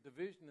danger of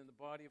division in the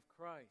body of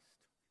Christ.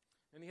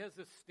 And He has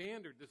this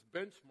standard, this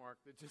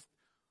benchmark that just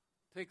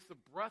takes the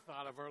breath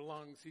out of our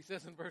lungs. He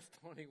says in verse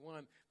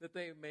 21 that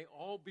they may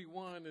all be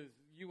one as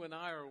you and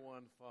I are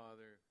one,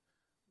 Father.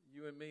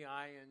 You and me,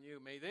 I and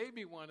you. May they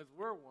be one as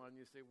we're one.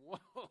 You say,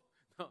 whoa,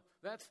 no,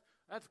 that's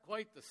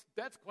quite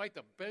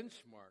the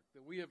benchmark,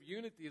 that we have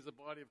unity as a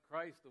body of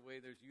Christ the way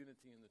there's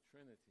unity in the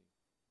Trinity.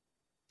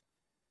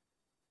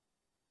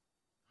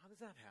 How does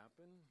that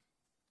happen?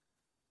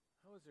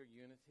 How is there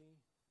unity?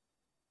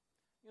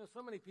 You know,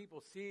 so many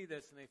people see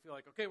this and they feel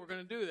like, okay, we're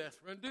going to do this.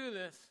 We're going to do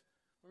this.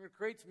 We're going to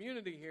create some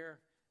unity here.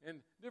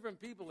 And different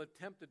people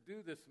attempt to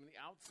do this from the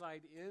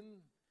outside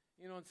in.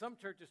 You know, and some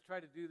churches try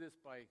to do this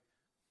by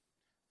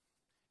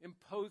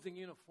imposing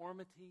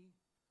uniformity,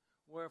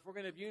 where if we're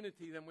going to have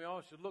unity, then we all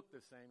should look the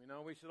same. You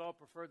know, we should all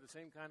prefer the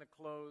same kind of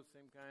clothes,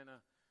 same kind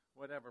of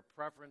whatever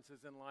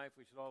preferences in life.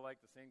 We should all like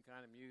the same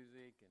kind of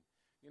music. And,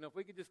 If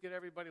we could just get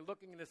everybody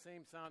looking the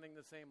same, sounding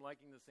the same,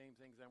 liking the same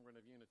things, then we're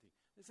going to have unity.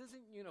 This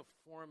isn't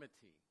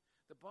uniformity.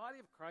 The body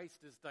of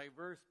Christ is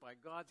diverse by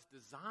God's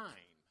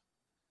design,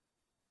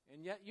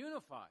 and yet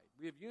unified.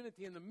 We have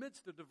unity in the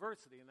midst of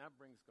diversity, and that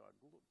brings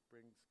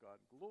God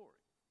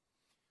glory.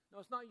 No,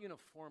 it's not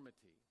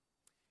uniformity.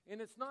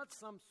 And it's not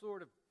some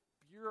sort of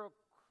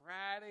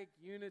bureaucratic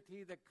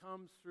unity that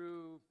comes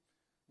through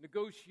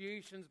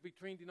negotiations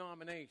between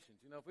denominations.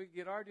 If we could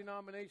get our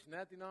denomination,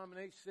 that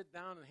denomination, sit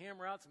down and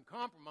hammer out some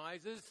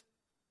compromises,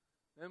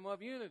 then we'll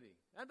have unity.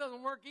 That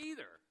doesn't work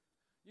either.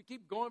 You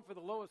keep going for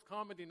the lowest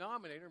common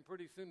denominator, and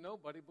pretty soon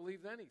nobody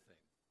believes anything.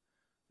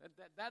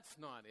 That's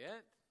not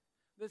it.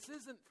 This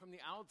isn't from the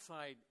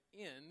outside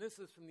in. This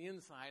is from the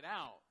inside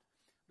out.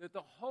 That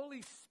the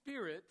Holy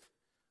Spirit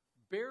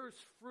bears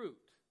fruit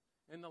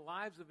in the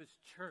lives of His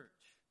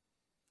church.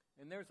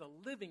 And there's a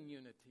living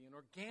unity, an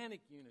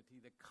organic unity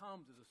that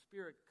comes as the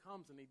Spirit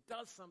comes and He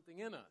does something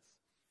in us.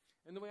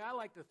 And the way I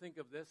like to think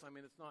of this, I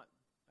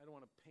don't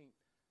want to paint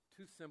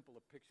too simple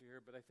a picture here,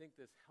 but I think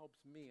this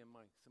helps me in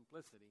my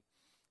simplicity,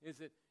 is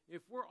that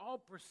if we're all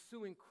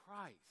pursuing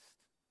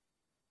Christ,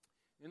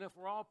 and if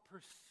we're all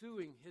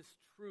pursuing His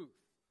truth,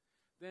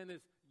 then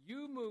as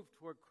you move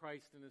toward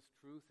Christ in His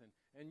truth,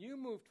 and you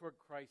move toward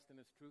Christ in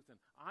His truth, and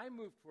I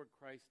move toward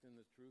Christ in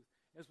His truth,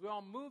 as we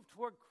all move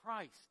toward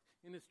Christ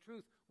in His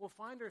truth, we'll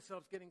find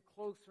ourselves getting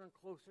closer and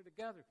closer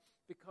together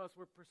because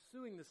we're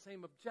pursuing the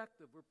same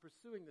objective. We're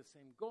pursuing the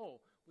same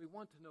goal. We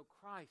want to know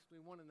Christ. We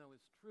want to know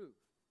His truth.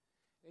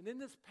 And in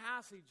this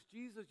passage,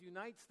 Jesus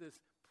unites this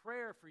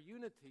prayer for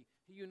unity.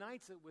 He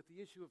unites it with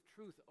the issue of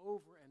truth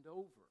over and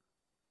over.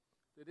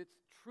 That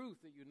it's truth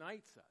that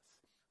unites us.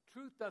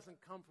 Truth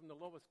doesn't come from the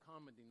lowest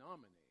common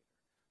denominator.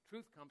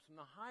 Truth comes from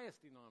the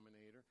highest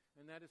denominator,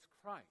 and that is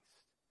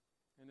Christ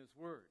and His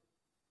Word.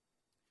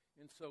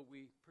 And so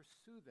we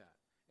pursue that.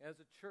 As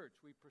a church,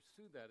 we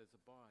pursue that as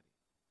a body.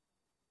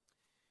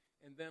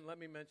 And then let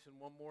me mention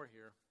one more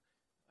here.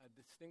 A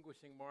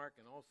distinguishing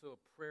mark and also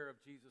a prayer of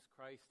Jesus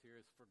Christ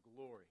here is for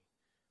glory.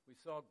 We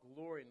saw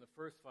glory in the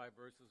first 5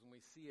 verses, and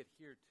we see it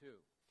here too.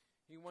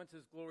 He wants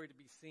His glory to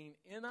be seen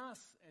in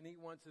us, and He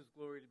wants His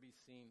glory to be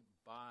seen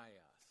by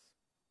us.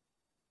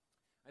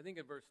 I think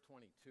in verse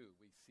 22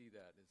 we see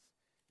that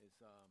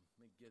let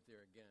me get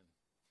there again.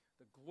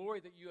 The glory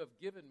that you have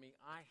given me,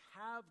 I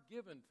have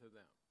given to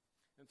them.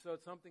 And so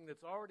it's something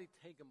that's already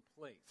taken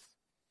place.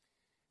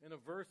 In a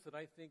verse that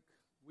I think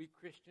we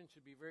Christians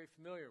should be very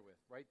familiar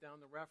with. Write down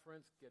the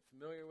reference, get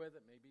familiar with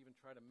it, maybe even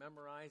try to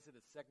memorize it.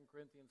 It's 2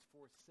 Corinthians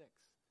 4:6,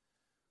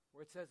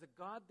 where it says that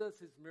God does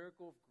His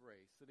miracle of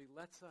grace, that He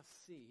lets us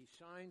see. He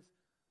shines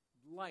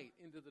light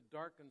into the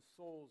darkened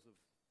souls of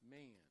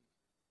man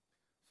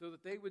so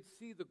that they would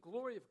see the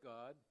glory of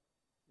God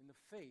in the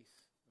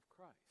face of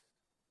Christ.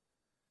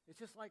 It's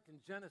just like in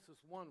Genesis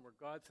 1 where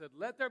God said,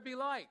 "Let there be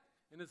light."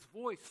 And His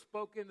voice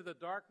spoke into the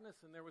darkness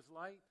and there was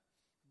light.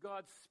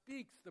 God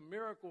speaks the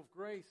miracle of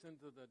grace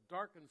into the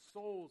darkened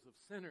souls of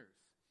sinners.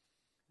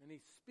 And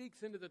He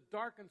speaks into the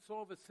darkened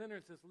soul of a sinner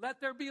and says, "Let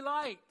there be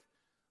light.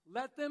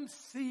 Let them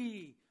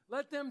see.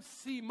 Let them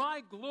see my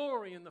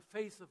glory in the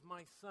face of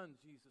my Son,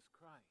 Jesus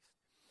Christ."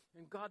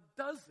 And God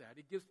does that.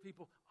 He gives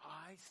people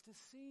eyes to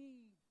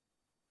see.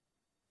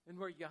 And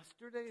where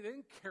yesterday they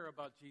didn't care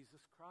about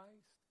Jesus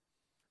Christ,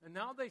 and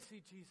now they see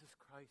Jesus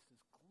Christ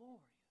as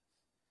glorious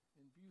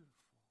and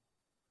beautiful.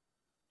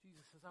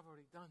 Jesus says, "I've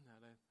already done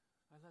that.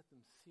 I let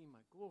them see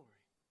my glory."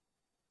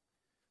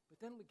 But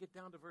then we get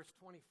down to verse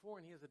 24,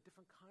 and He has a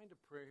different kind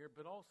of prayer here,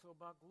 but also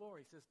about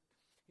glory.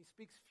 He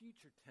speaks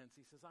future tense.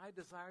 He says, "I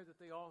desire that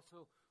they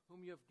also,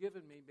 whom you have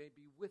given me, may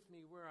be with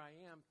me where I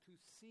am, to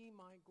see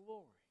my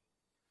glory,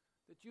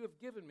 that you have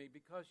given me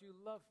because you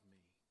loved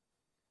me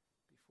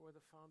before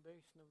the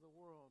foundation of the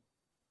world."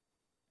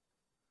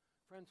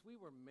 Friends, we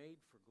were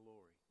made for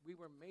glory. We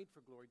were made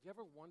for glory. Do you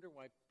ever wonder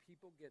why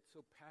people get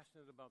so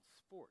passionate about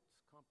sports,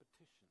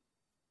 competition?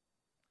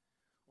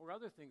 Or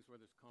other things where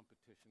there's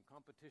competition.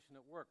 Competition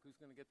at work. Who's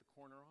going to get the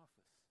corner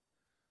office?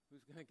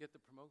 Who's going to get the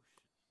promotion?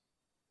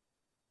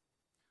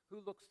 Who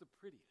looks the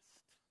prettiest?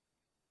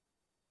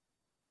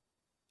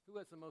 Who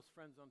has the most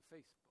friends on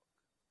Facebook?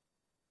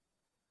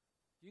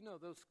 Do you know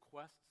those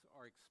quests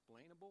are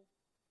explainable?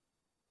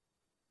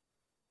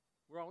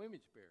 We're all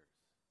image bearers.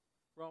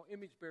 We're all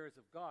image bearers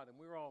of God, and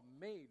we're all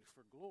made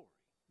for glory.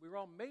 We're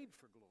all made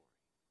for glory.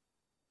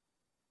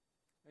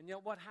 And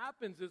yet what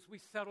happens is we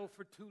settle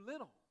for too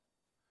little.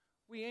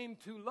 We aim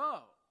too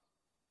low.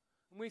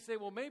 And we say,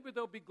 well, maybe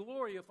there'll be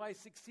glory if I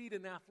succeed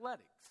in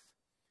athletics.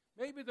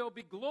 Maybe there'll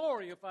be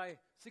glory if I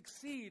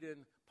succeed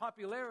in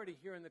popularity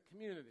here in the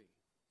community.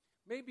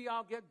 Maybe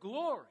I'll get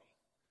glory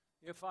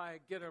if I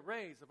get a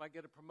raise, if I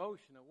get a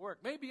promotion at work.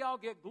 Maybe I'll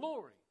get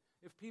glory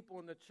if people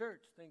in the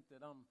church think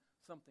that I'm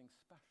something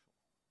special.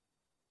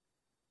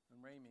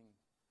 And we're aiming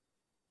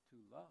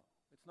too low.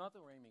 It's not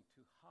that we're aiming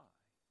too high.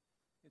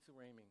 It's that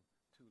we're aiming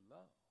too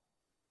low.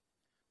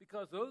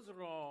 Because those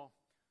are all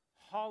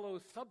hollow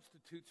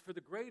substitutes for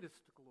the greatest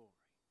glory.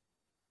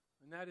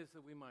 And that is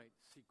that we might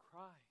see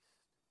Christ.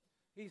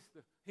 He's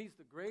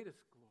the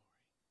greatest glory.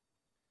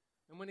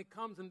 And when he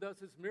comes and does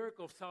his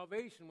miracle of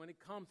salvation, when he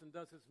comes and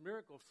does his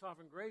miracle of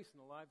sovereign grace in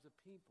the lives of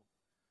people,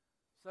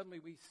 suddenly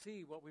we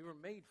see what we were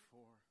made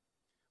for.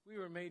 We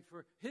were made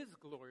for his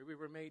glory. We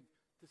were made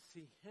to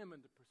see him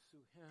and to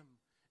pursue him.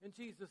 And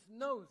Jesus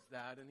knows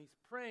that, and he's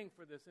praying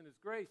for this in his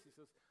grace. He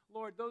says,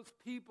 Lord, those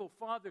people,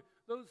 Father,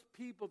 those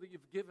people that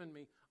you've given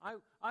me,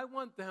 I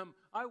want them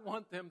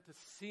to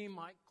see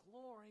my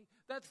glory.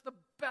 That's the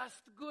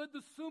best good,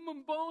 the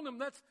summum bonum.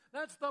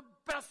 That's the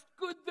best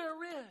good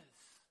there is.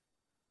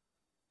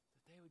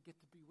 That they would get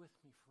to be with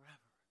me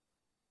forever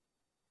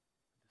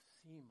and to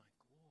see my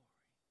glory.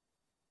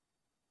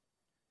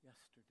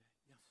 Yesterday,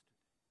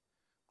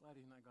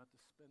 Gladys and I got to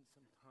spend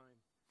some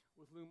time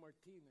with Lou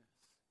Martinez.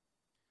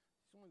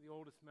 She's one of the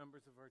oldest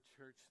members of our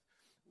church.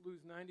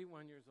 Lou's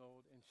 91 years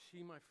old, and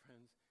she, my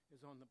friends,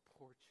 is on the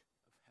porch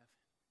of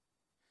heaven.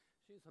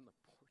 She's on the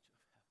porch of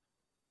heaven.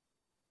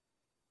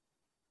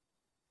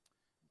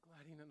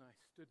 Gladys and I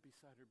stood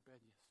beside her bed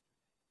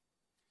yesterday.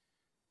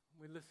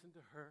 We listened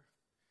to her,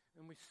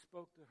 and we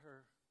spoke to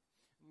her,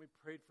 and we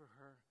prayed for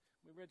her.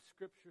 We read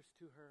scriptures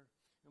to her,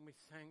 and we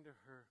sang to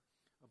her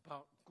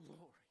about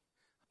glory,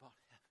 about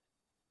heaven.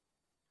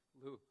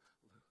 Lou,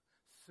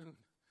 soon,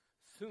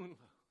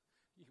 Lou,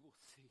 you will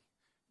see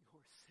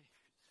your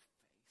Savior's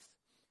face.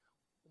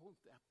 Won't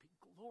that be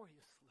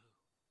glorious, Lou?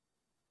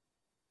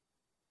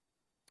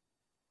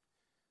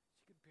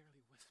 She could barely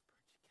whisper.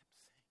 She kept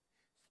saying,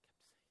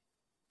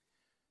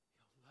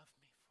 you'll love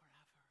me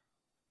forever.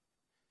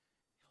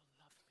 You'll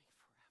love me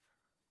forever.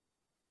 You'll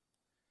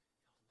love me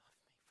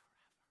forever.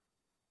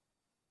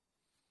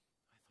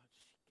 I thought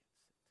she gets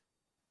it.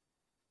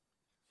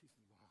 She's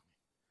longing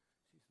to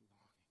see his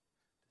face.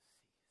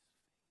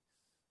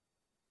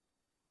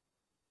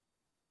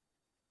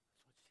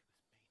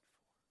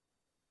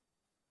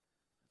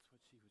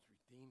 She was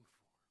redeemed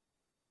for.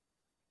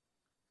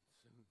 And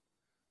soon,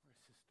 our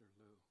sister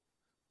Lou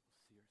will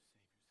see her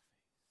Savior's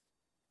face.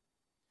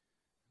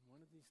 And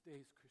one of these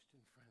days,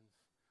 Christian friends,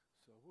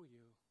 so will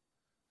you,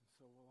 and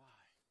so will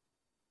I.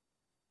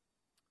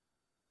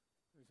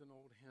 There's an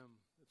old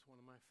hymn that's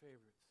one of my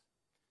favorites,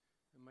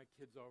 and my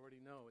kids already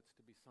know it's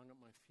to be sung at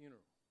my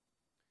funeral.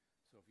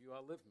 So if you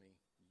outlive me,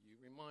 you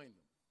remind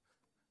them.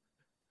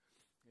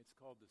 It's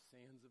called The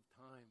Sands of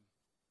Time.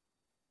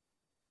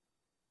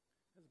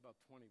 That's about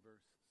 20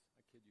 verses.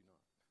 I kid you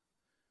not.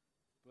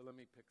 But let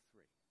me pick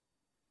 3.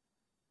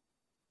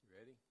 You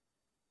ready?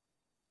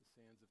 The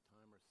sands of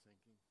time are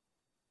sinking.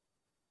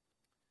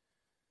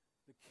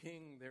 The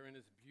king there in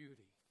his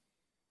beauty,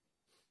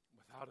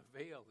 without a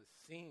veil, is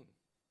seen.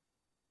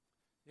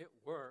 It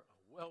were a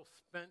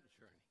well-spent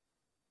journey,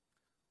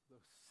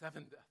 though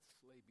 7 deaths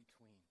lay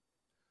between.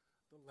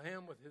 The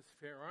Lamb with his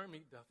fair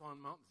army doth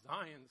on Mount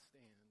Zion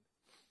stand,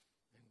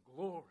 and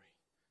glory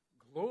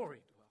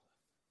dwelleth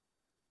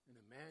in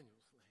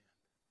Emmanuel's land.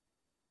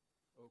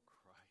 O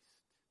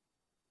Christ,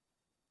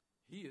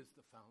 he is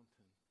the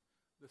fountain,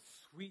 the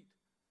sweet,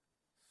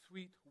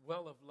 sweet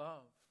well of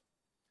love.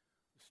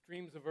 The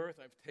streams of earth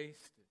I've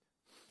tasted,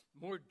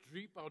 more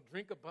deep I'll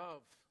drink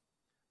above.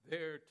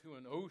 There to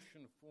an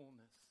ocean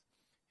fullness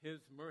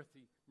his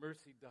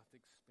mercy doth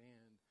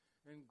expand,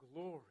 and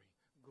glory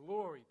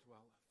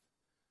dwelleth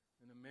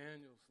in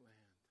Emmanuel's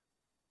land.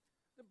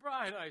 The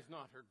bride eyes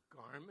not her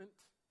garment,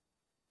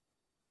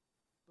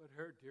 but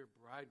her dear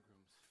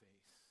bridegroom's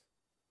face.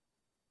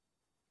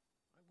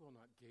 I will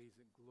not gaze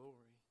at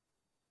glory,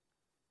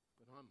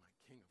 but on my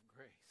King of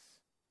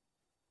grace.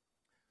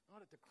 Not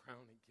at the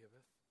crown he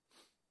giveth,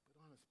 but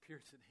on his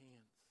pierced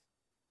hands.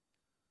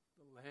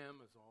 The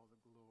Lamb is all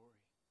the glory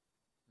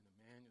in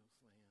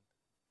Emmanuel's land.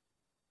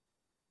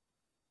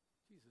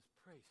 Jesus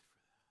prays for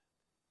that.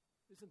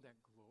 Isn't that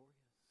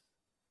glorious?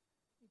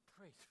 He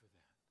prays for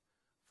that.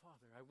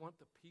 Father, I want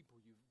the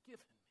people you've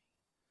given me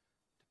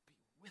to be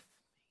with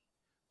me.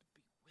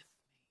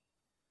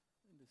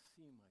 And to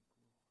see my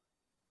glory.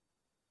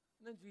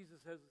 And then Jesus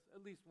has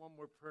at least one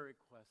more prayer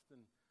request,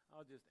 and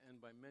I'll just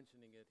end by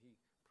mentioning it. He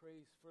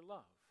prays for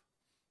love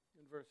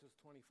in verses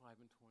 25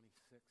 and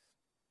 26.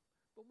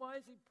 But why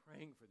is he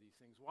praying for these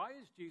things? Why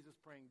is Jesus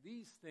praying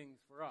these things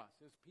for us,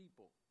 his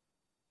people?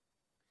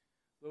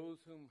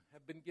 Those whom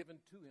have been given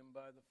to him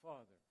by the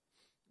Father.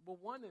 Well,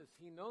 one is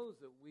he knows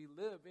that we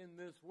live in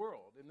this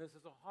world, and this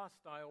is a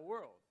hostile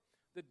world.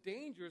 The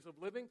dangers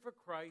of living for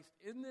Christ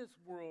in this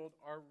world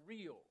are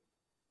real.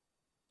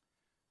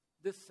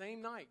 This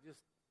same night,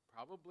 just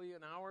probably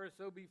an hour or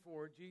so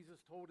before, Jesus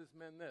told his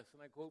men this,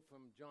 and I quote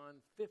from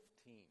John 15,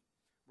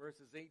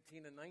 verses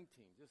 18 and 19.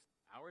 Just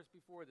hours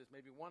before this,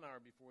 maybe 1 hour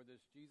before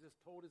this, Jesus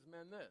told his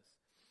men this.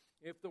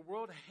 If the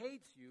world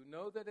hates you,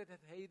 know that it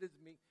has hated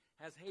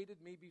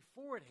me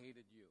before it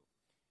hated you.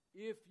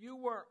 If you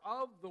were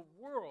of the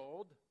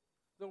world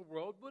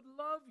would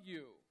love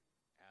you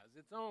as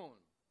its own.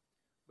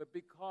 But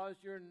because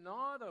you're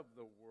not of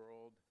the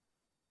world,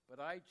 but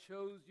I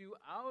chose you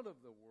out of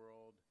the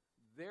world,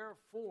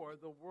 therefore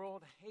the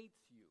world hates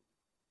you.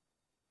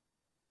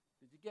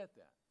 Did you get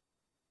that?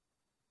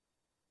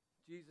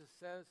 Jesus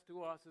says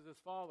to us as his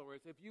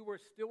followers, if you were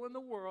still in the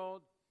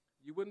world,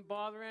 you wouldn't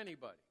bother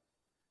anybody.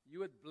 You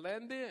would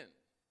blend in.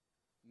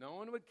 No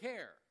one would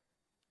care.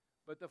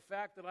 But the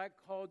fact that I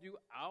called you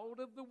out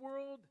of the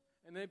world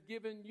and I've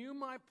given you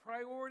my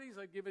priorities,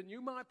 I've given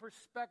you my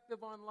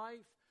perspective on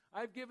life,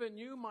 I've given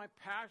you my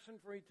passion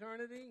for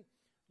eternity,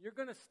 you're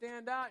going to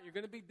stand out. You're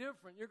going to be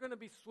different. You're going to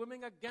be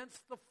swimming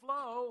against the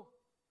flow.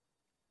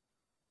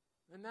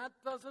 And that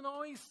doesn't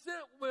always sit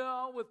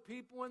well with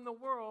people in the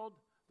world.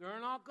 They're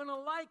not going to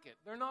like it.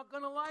 They're not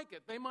going to like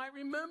it. They might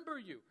remember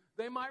you.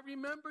 They might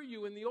remember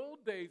you in the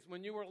old days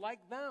when you were like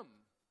them.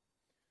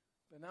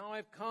 But now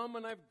I've come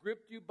and I've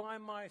gripped you by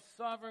my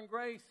sovereign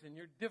grace, and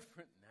you're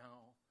different now.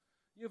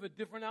 You have a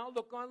different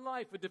outlook on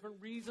life, a different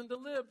reason to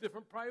live,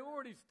 different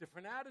priorities,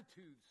 different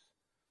attitudes.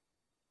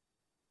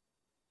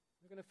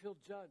 You're going to feel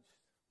judged.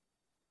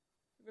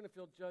 You're going to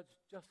feel judged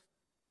just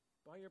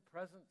by your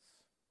presence.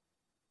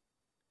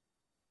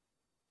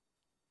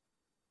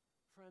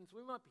 Friends,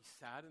 we might be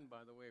saddened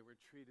by the way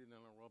we're treated in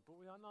our world, but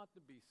we ought not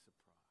to be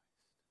surprised.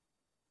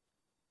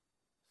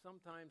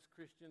 Sometimes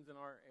Christians in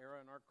our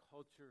era, in our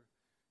culture,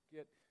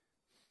 get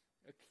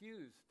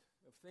accused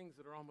of things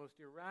that are almost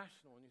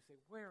irrational, and you say,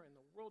 where in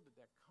the world did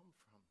that come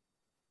from?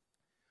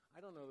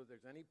 I don't know that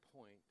there's any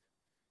point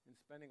in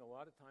spending a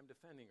lot of time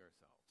defending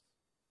ourselves.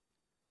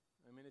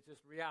 I mean, it's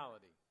just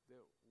reality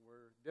that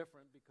we're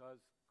different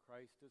because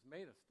Christ has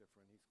made us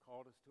different. He's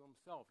called us to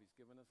himself. He's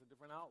given us a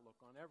different outlook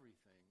on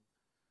everything,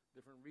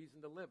 different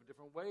reason to live, a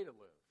different way to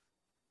live,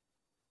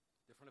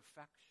 different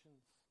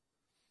affections.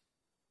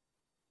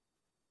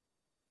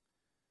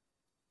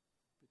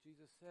 But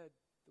Jesus said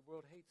the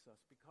world hates us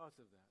because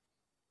of that.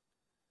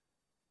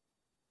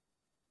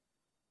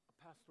 A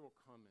pastoral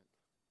comment.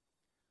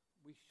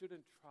 We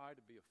shouldn't try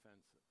to be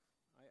offensive.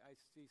 I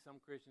see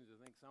some Christians who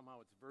think somehow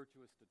it's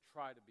virtuous to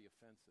try to be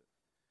offensive.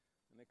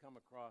 And they come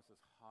across as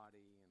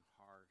haughty and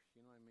harsh.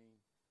 You know what I mean?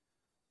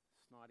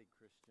 Snotty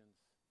Christians.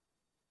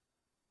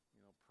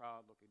 You know,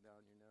 proud looking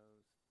down your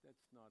nose.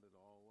 That's not at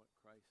all what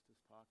Christ is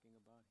talking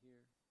about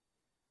here.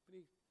 But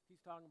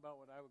he's talking about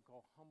what I would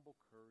call humble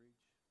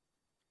courage.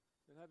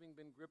 That having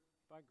been gripped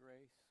by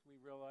grace, we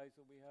realize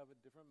that we have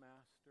a different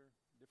master,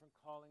 different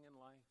calling in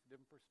life,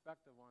 different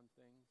perspective on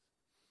things.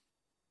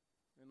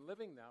 And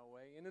living that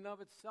way, in and of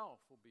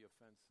itself, will be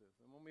offensive.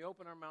 And when we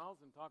open our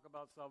mouths and talk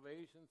about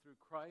salvation through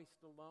Christ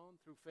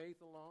alone, through faith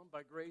alone,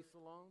 by grace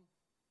alone,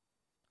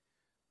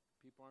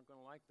 people aren't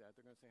going to like that.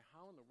 They're going to say,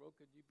 how in the world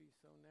could you be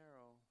so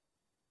narrow?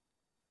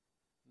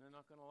 And they're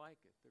not going to like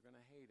it. They're going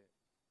to hate it.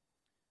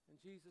 And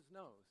Jesus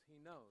knows.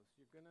 He knows.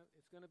 It's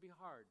going to be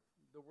hard.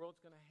 The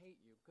world's going to hate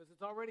you because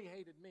it's already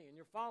hated me, and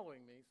you're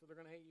following me, so they're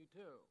going to hate you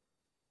too.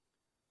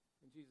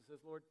 And Jesus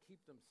says, Lord,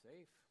 keep them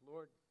safe.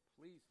 Lord,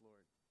 please,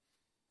 Lord.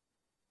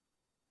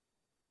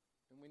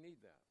 And we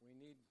need that. We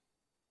need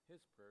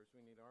his prayers.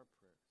 We need our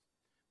prayers.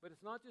 But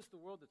it's not just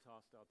the world that's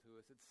hostile to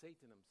us. It's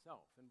Satan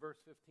himself. In verse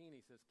 15,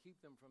 he says, keep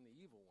them from the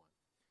evil one.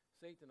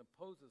 Satan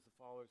opposes the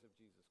followers of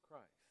Jesus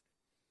Christ.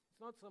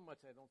 It's not so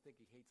much I don't think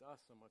he hates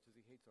us so much as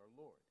he hates our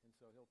Lord. And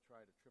so he'll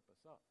try to trip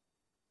us up.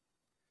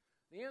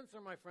 The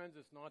answer, my friends,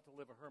 is not to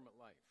live a hermit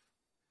life.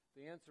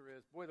 The answer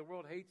is, boy, the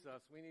world hates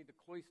us. We need to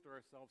cloister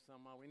ourselves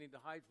somehow. We need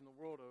to hide from the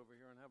world over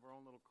here and have our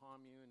own little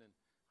commune and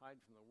hide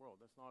from the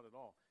world. That's not at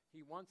all.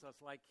 He wants us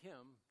like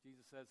him.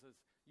 Jesus says, as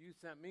you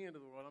sent me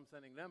into the world, I'm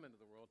sending them into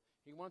the world.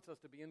 He wants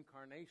us to be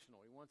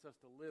incarnational. He wants us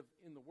to live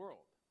in the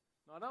world.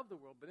 Not of the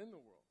world, but in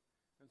the world.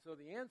 And so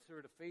the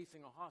answer to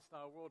facing a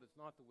hostile world is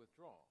not to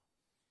withdraw,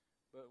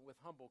 but with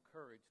humble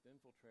courage to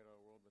infiltrate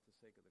our world with the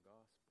sake of the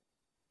gospel.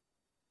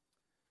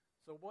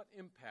 So what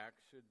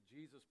impact should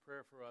Jesus'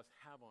 prayer for us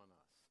have on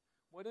us?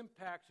 What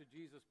impact should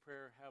Jesus'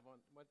 prayer have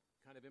on, what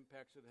kind of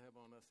impact should it have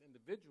on us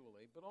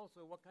individually, but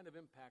also what kind of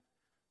impact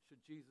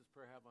should Jesus'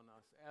 prayer have on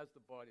us as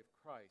the body of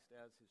Christ,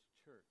 as his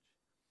church?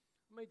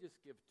 Let me just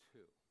give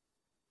two.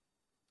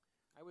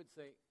 I would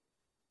say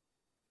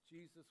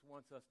Jesus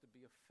wants us to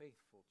be a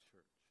faithful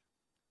church.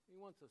 He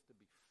wants us to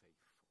be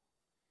faithful.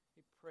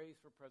 He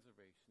prays for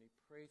preservation. He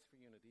prays for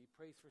unity. He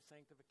prays for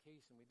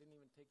sanctification. We didn't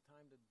even take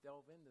time to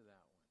delve into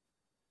that one.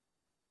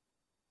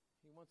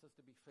 He wants us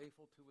to be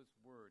faithful to his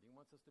word. He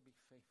wants us to be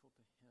faithful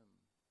to him.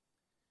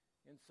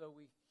 And so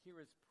we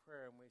hear his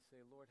prayer and we say,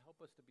 Lord, help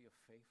us to be a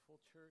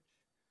faithful church.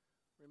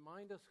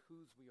 Remind us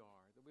whose we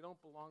are, that we don't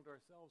belong to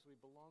ourselves. We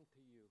belong to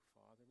you,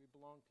 Father. We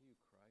belong to you,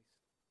 Christ.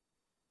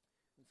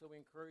 And so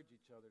we encourage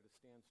each other to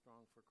stand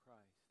strong for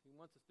Christ. He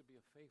wants us to be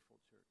a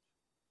faithful church.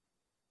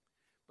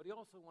 But he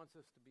also wants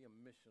us to be a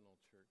missional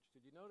church.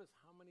 Did you notice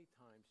how many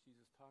times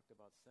Jesus talked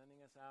about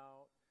sending us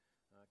out,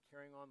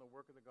 carrying on the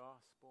work of the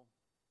gospel?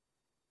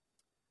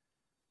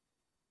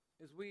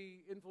 As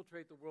we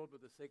infiltrate the world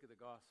with the sake of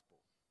the gospel,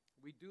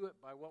 we do it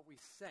by what we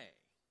say.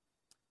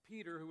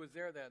 Peter, who was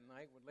there that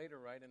night, would later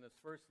write in his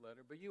first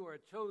letter, but you are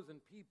a chosen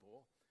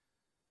people,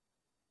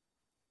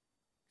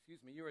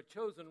 you're a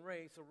chosen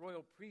race, a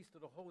royal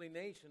priesthood, a holy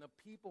nation,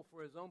 a people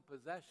for his own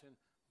possession,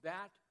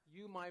 that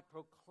you might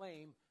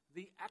proclaim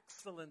the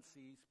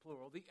excellencies,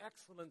 plural, the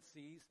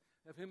excellencies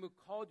of him who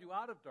called you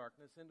out of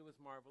darkness into his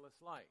marvelous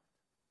light.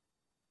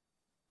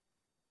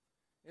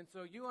 And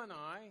so you and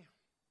I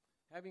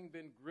having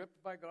been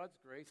gripped by God's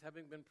grace,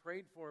 having been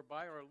prayed for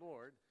by our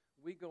Lord,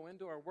 we go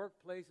into our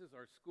workplaces,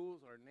 our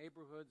schools, our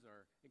neighborhoods,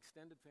 our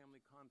extended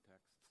family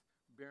contexts,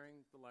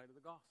 bearing the light of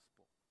the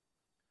gospel.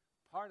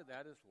 Part of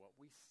that is what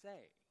we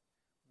say.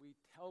 We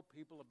tell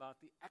people about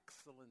the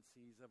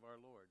excellencies of our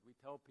Lord. We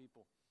tell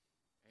people,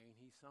 ain't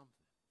he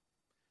something?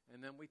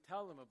 And then we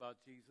tell them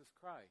about Jesus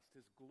Christ,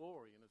 his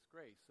glory and his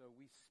grace. So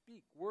we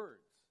speak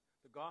words.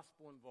 The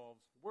gospel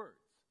involves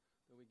words.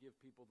 So we give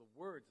people the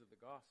words of the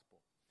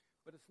gospel.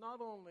 But it's not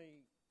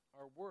only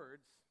our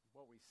words,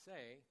 what we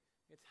say,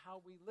 it's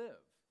how we live.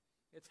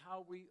 It's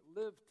how we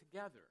live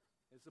together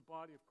as the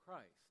body of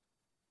Christ.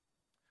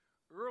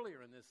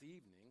 Earlier in this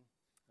evening,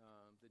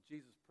 that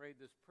Jesus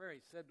prayed this prayer, he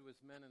said to his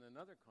men in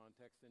another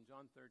context in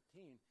John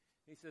 13,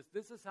 he says,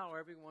 this is how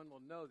everyone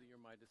will know that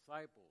you're my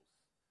disciples.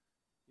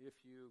 If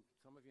you,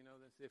 some of you know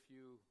this, if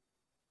you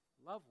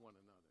love one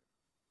another.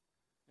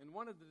 And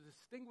one of the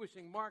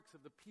distinguishing marks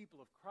of the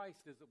people of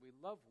Christ is that we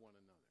love one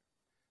another.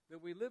 That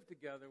we live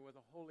together with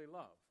a holy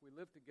love. We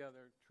live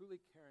together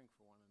truly caring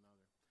for one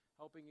another,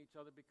 helping each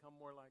other become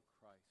more like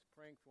Christ,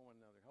 praying for one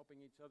another,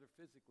 helping each other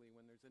physically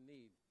when there's a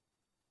need.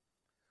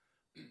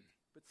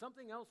 But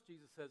something else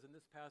Jesus says in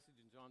this passage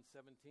in John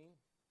 17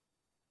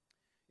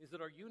 is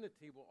that our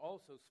unity will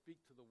also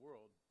speak to the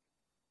world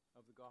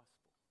of the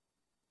gospel.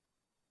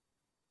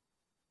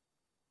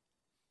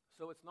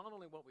 So it's not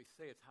only what we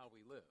say, it's how we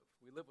live.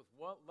 We live with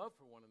love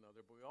for one another,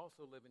 but we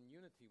also live in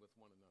unity with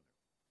one another.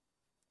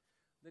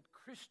 That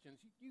Christians,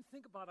 you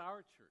think about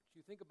our church,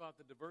 you think about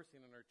the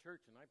diversity in our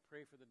church, and I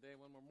pray for the day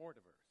when we're more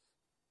diverse.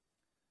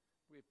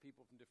 We have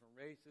people from different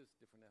races,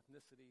 different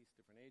ethnicities,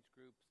 different age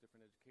groups,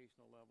 different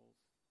educational levels,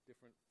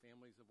 different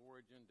families of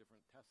origin,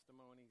 different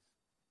testimonies.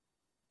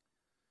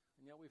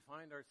 And yet we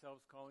find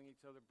ourselves calling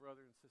each other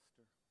brother and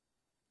sister.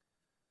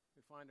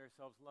 We find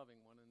ourselves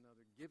loving one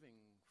another, giving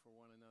for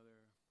one another,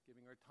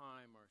 giving our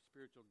time, our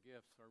spiritual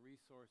gifts, our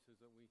resources,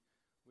 that we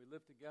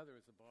live together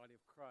as a body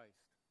of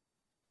Christ.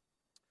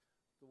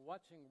 The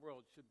watching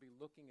world should be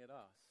looking at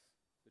us,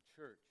 the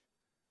church,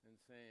 and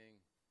saying,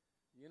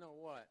 you know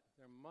what?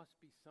 There must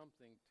be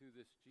something to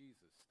this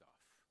Jesus stuff.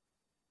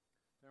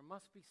 There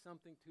must be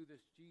something to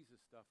this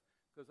Jesus stuff,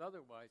 because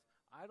otherwise,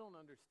 I don't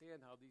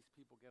understand how these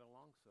people get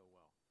along so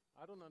well.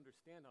 I don't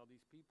understand how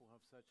these people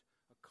have such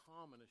a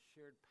common, a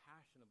shared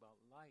passion about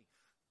life.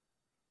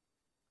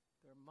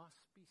 There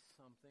must be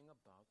something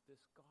about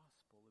this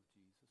gospel of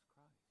Jesus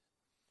Christ.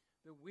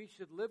 That we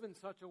should live in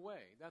such a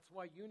way. That's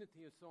why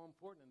unity is so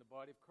important in the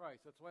body of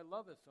Christ. That's why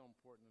love is so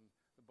important in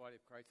the body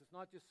of Christ. It's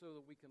not just so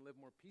that we can live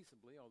more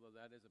peaceably, although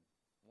that is a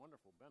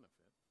wonderful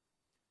benefit.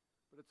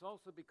 But it's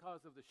also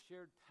because of the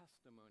shared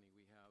testimony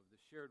we have, the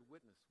shared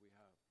witness we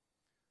have.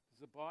 As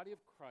the body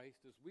of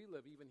Christ, as we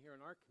live even here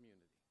in our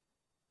community,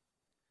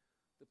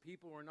 the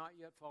people who are not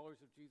yet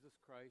followers of Jesus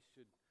Christ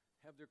should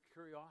have their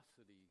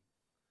curiosity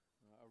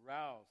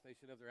aroused. They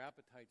should have their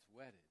appetites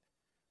whetted.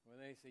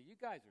 When they say, you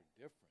guys are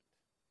different.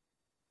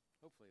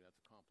 Hopefully that's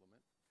a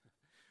compliment.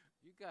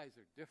 You guys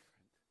are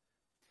different.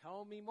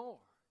 Tell me more.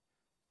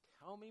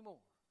 Tell me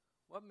more.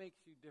 What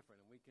makes you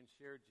different? And we can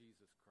share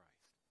Jesus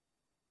Christ.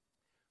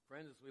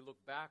 Friends, as we look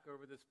back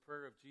over this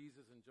prayer of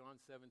Jesus in John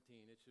 17,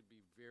 it should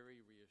be very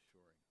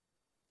reassuring.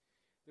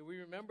 That we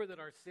remember that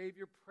our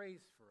Savior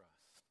prays for us.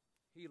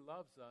 He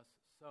loves us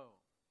so.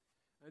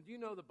 And do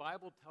you know the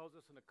Bible tells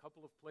us in a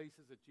couple of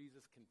places that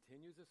Jesus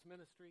continues this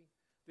ministry?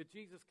 That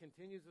Jesus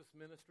continues this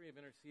ministry of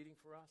interceding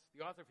for us?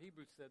 The author of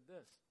Hebrews said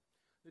this,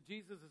 that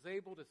Jesus is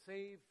able to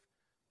save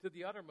to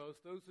the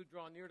uttermost those who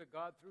draw near to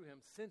God through him,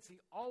 since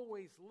he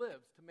always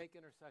lives to make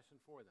intercession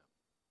for them.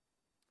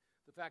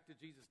 The fact that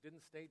Jesus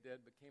didn't stay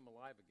dead but came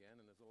alive again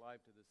and is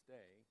alive to this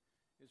day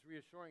is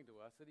reassuring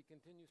to us that he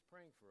continues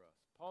praying for us.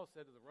 Paul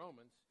said to the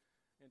Romans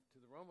and to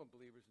the Roman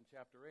believers in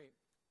chapter 8,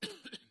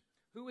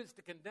 who is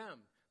to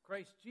condemn?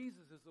 Christ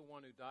Jesus is the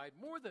one who died.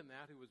 More than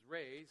that, who was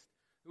raised,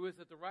 who is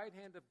at the right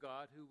hand of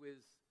God, who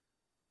is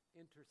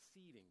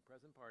interceding,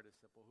 present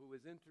participle, who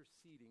is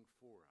interceding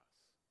for us.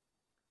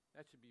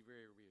 That should be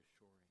very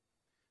reassuring.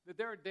 That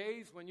there are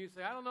days when you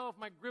say, I don't know if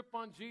my grip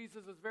on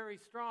Jesus is very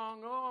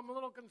strong. Oh, I'm a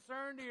little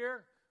concerned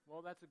here.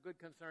 Well, that's a good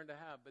concern to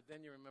have. But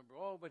then you remember,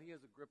 oh, but he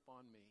has a grip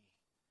on me.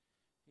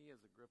 He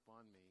has a grip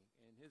on me,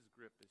 and his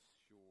grip is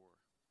sure.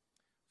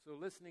 So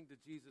listening to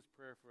Jesus'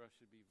 prayer for us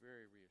should be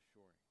very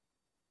reassuring.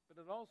 But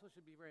it also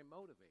should be very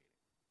motivating.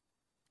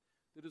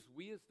 That as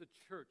we as the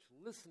church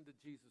listen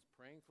to Jesus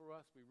praying for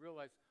us, we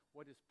realize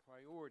what his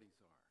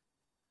priorities are.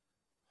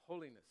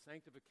 Holiness,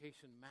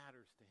 sanctification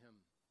matters to him.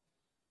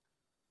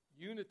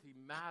 Unity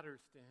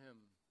matters to him.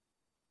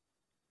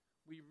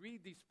 We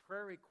read these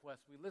prayer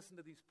requests, we listen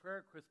to these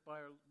prayer requests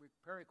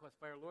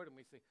by our Lord, and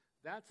we say,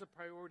 that's a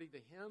priority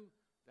to him,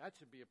 that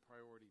should be a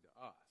priority to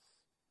us.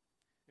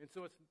 And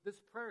so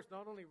this prayer is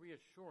not only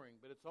reassuring,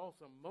 but it's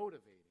also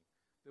motivating.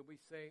 That we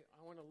say,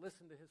 I want to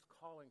listen to his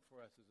calling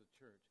for us as a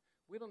church.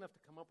 We don't have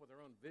to come up with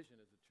our own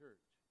vision as a church.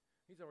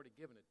 He's already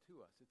given it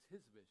to us. It's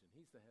his vision.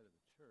 He's the head of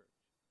the church.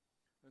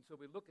 And so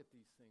we look at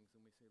these things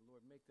and we say,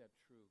 Lord, make that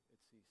true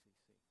at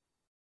CCC.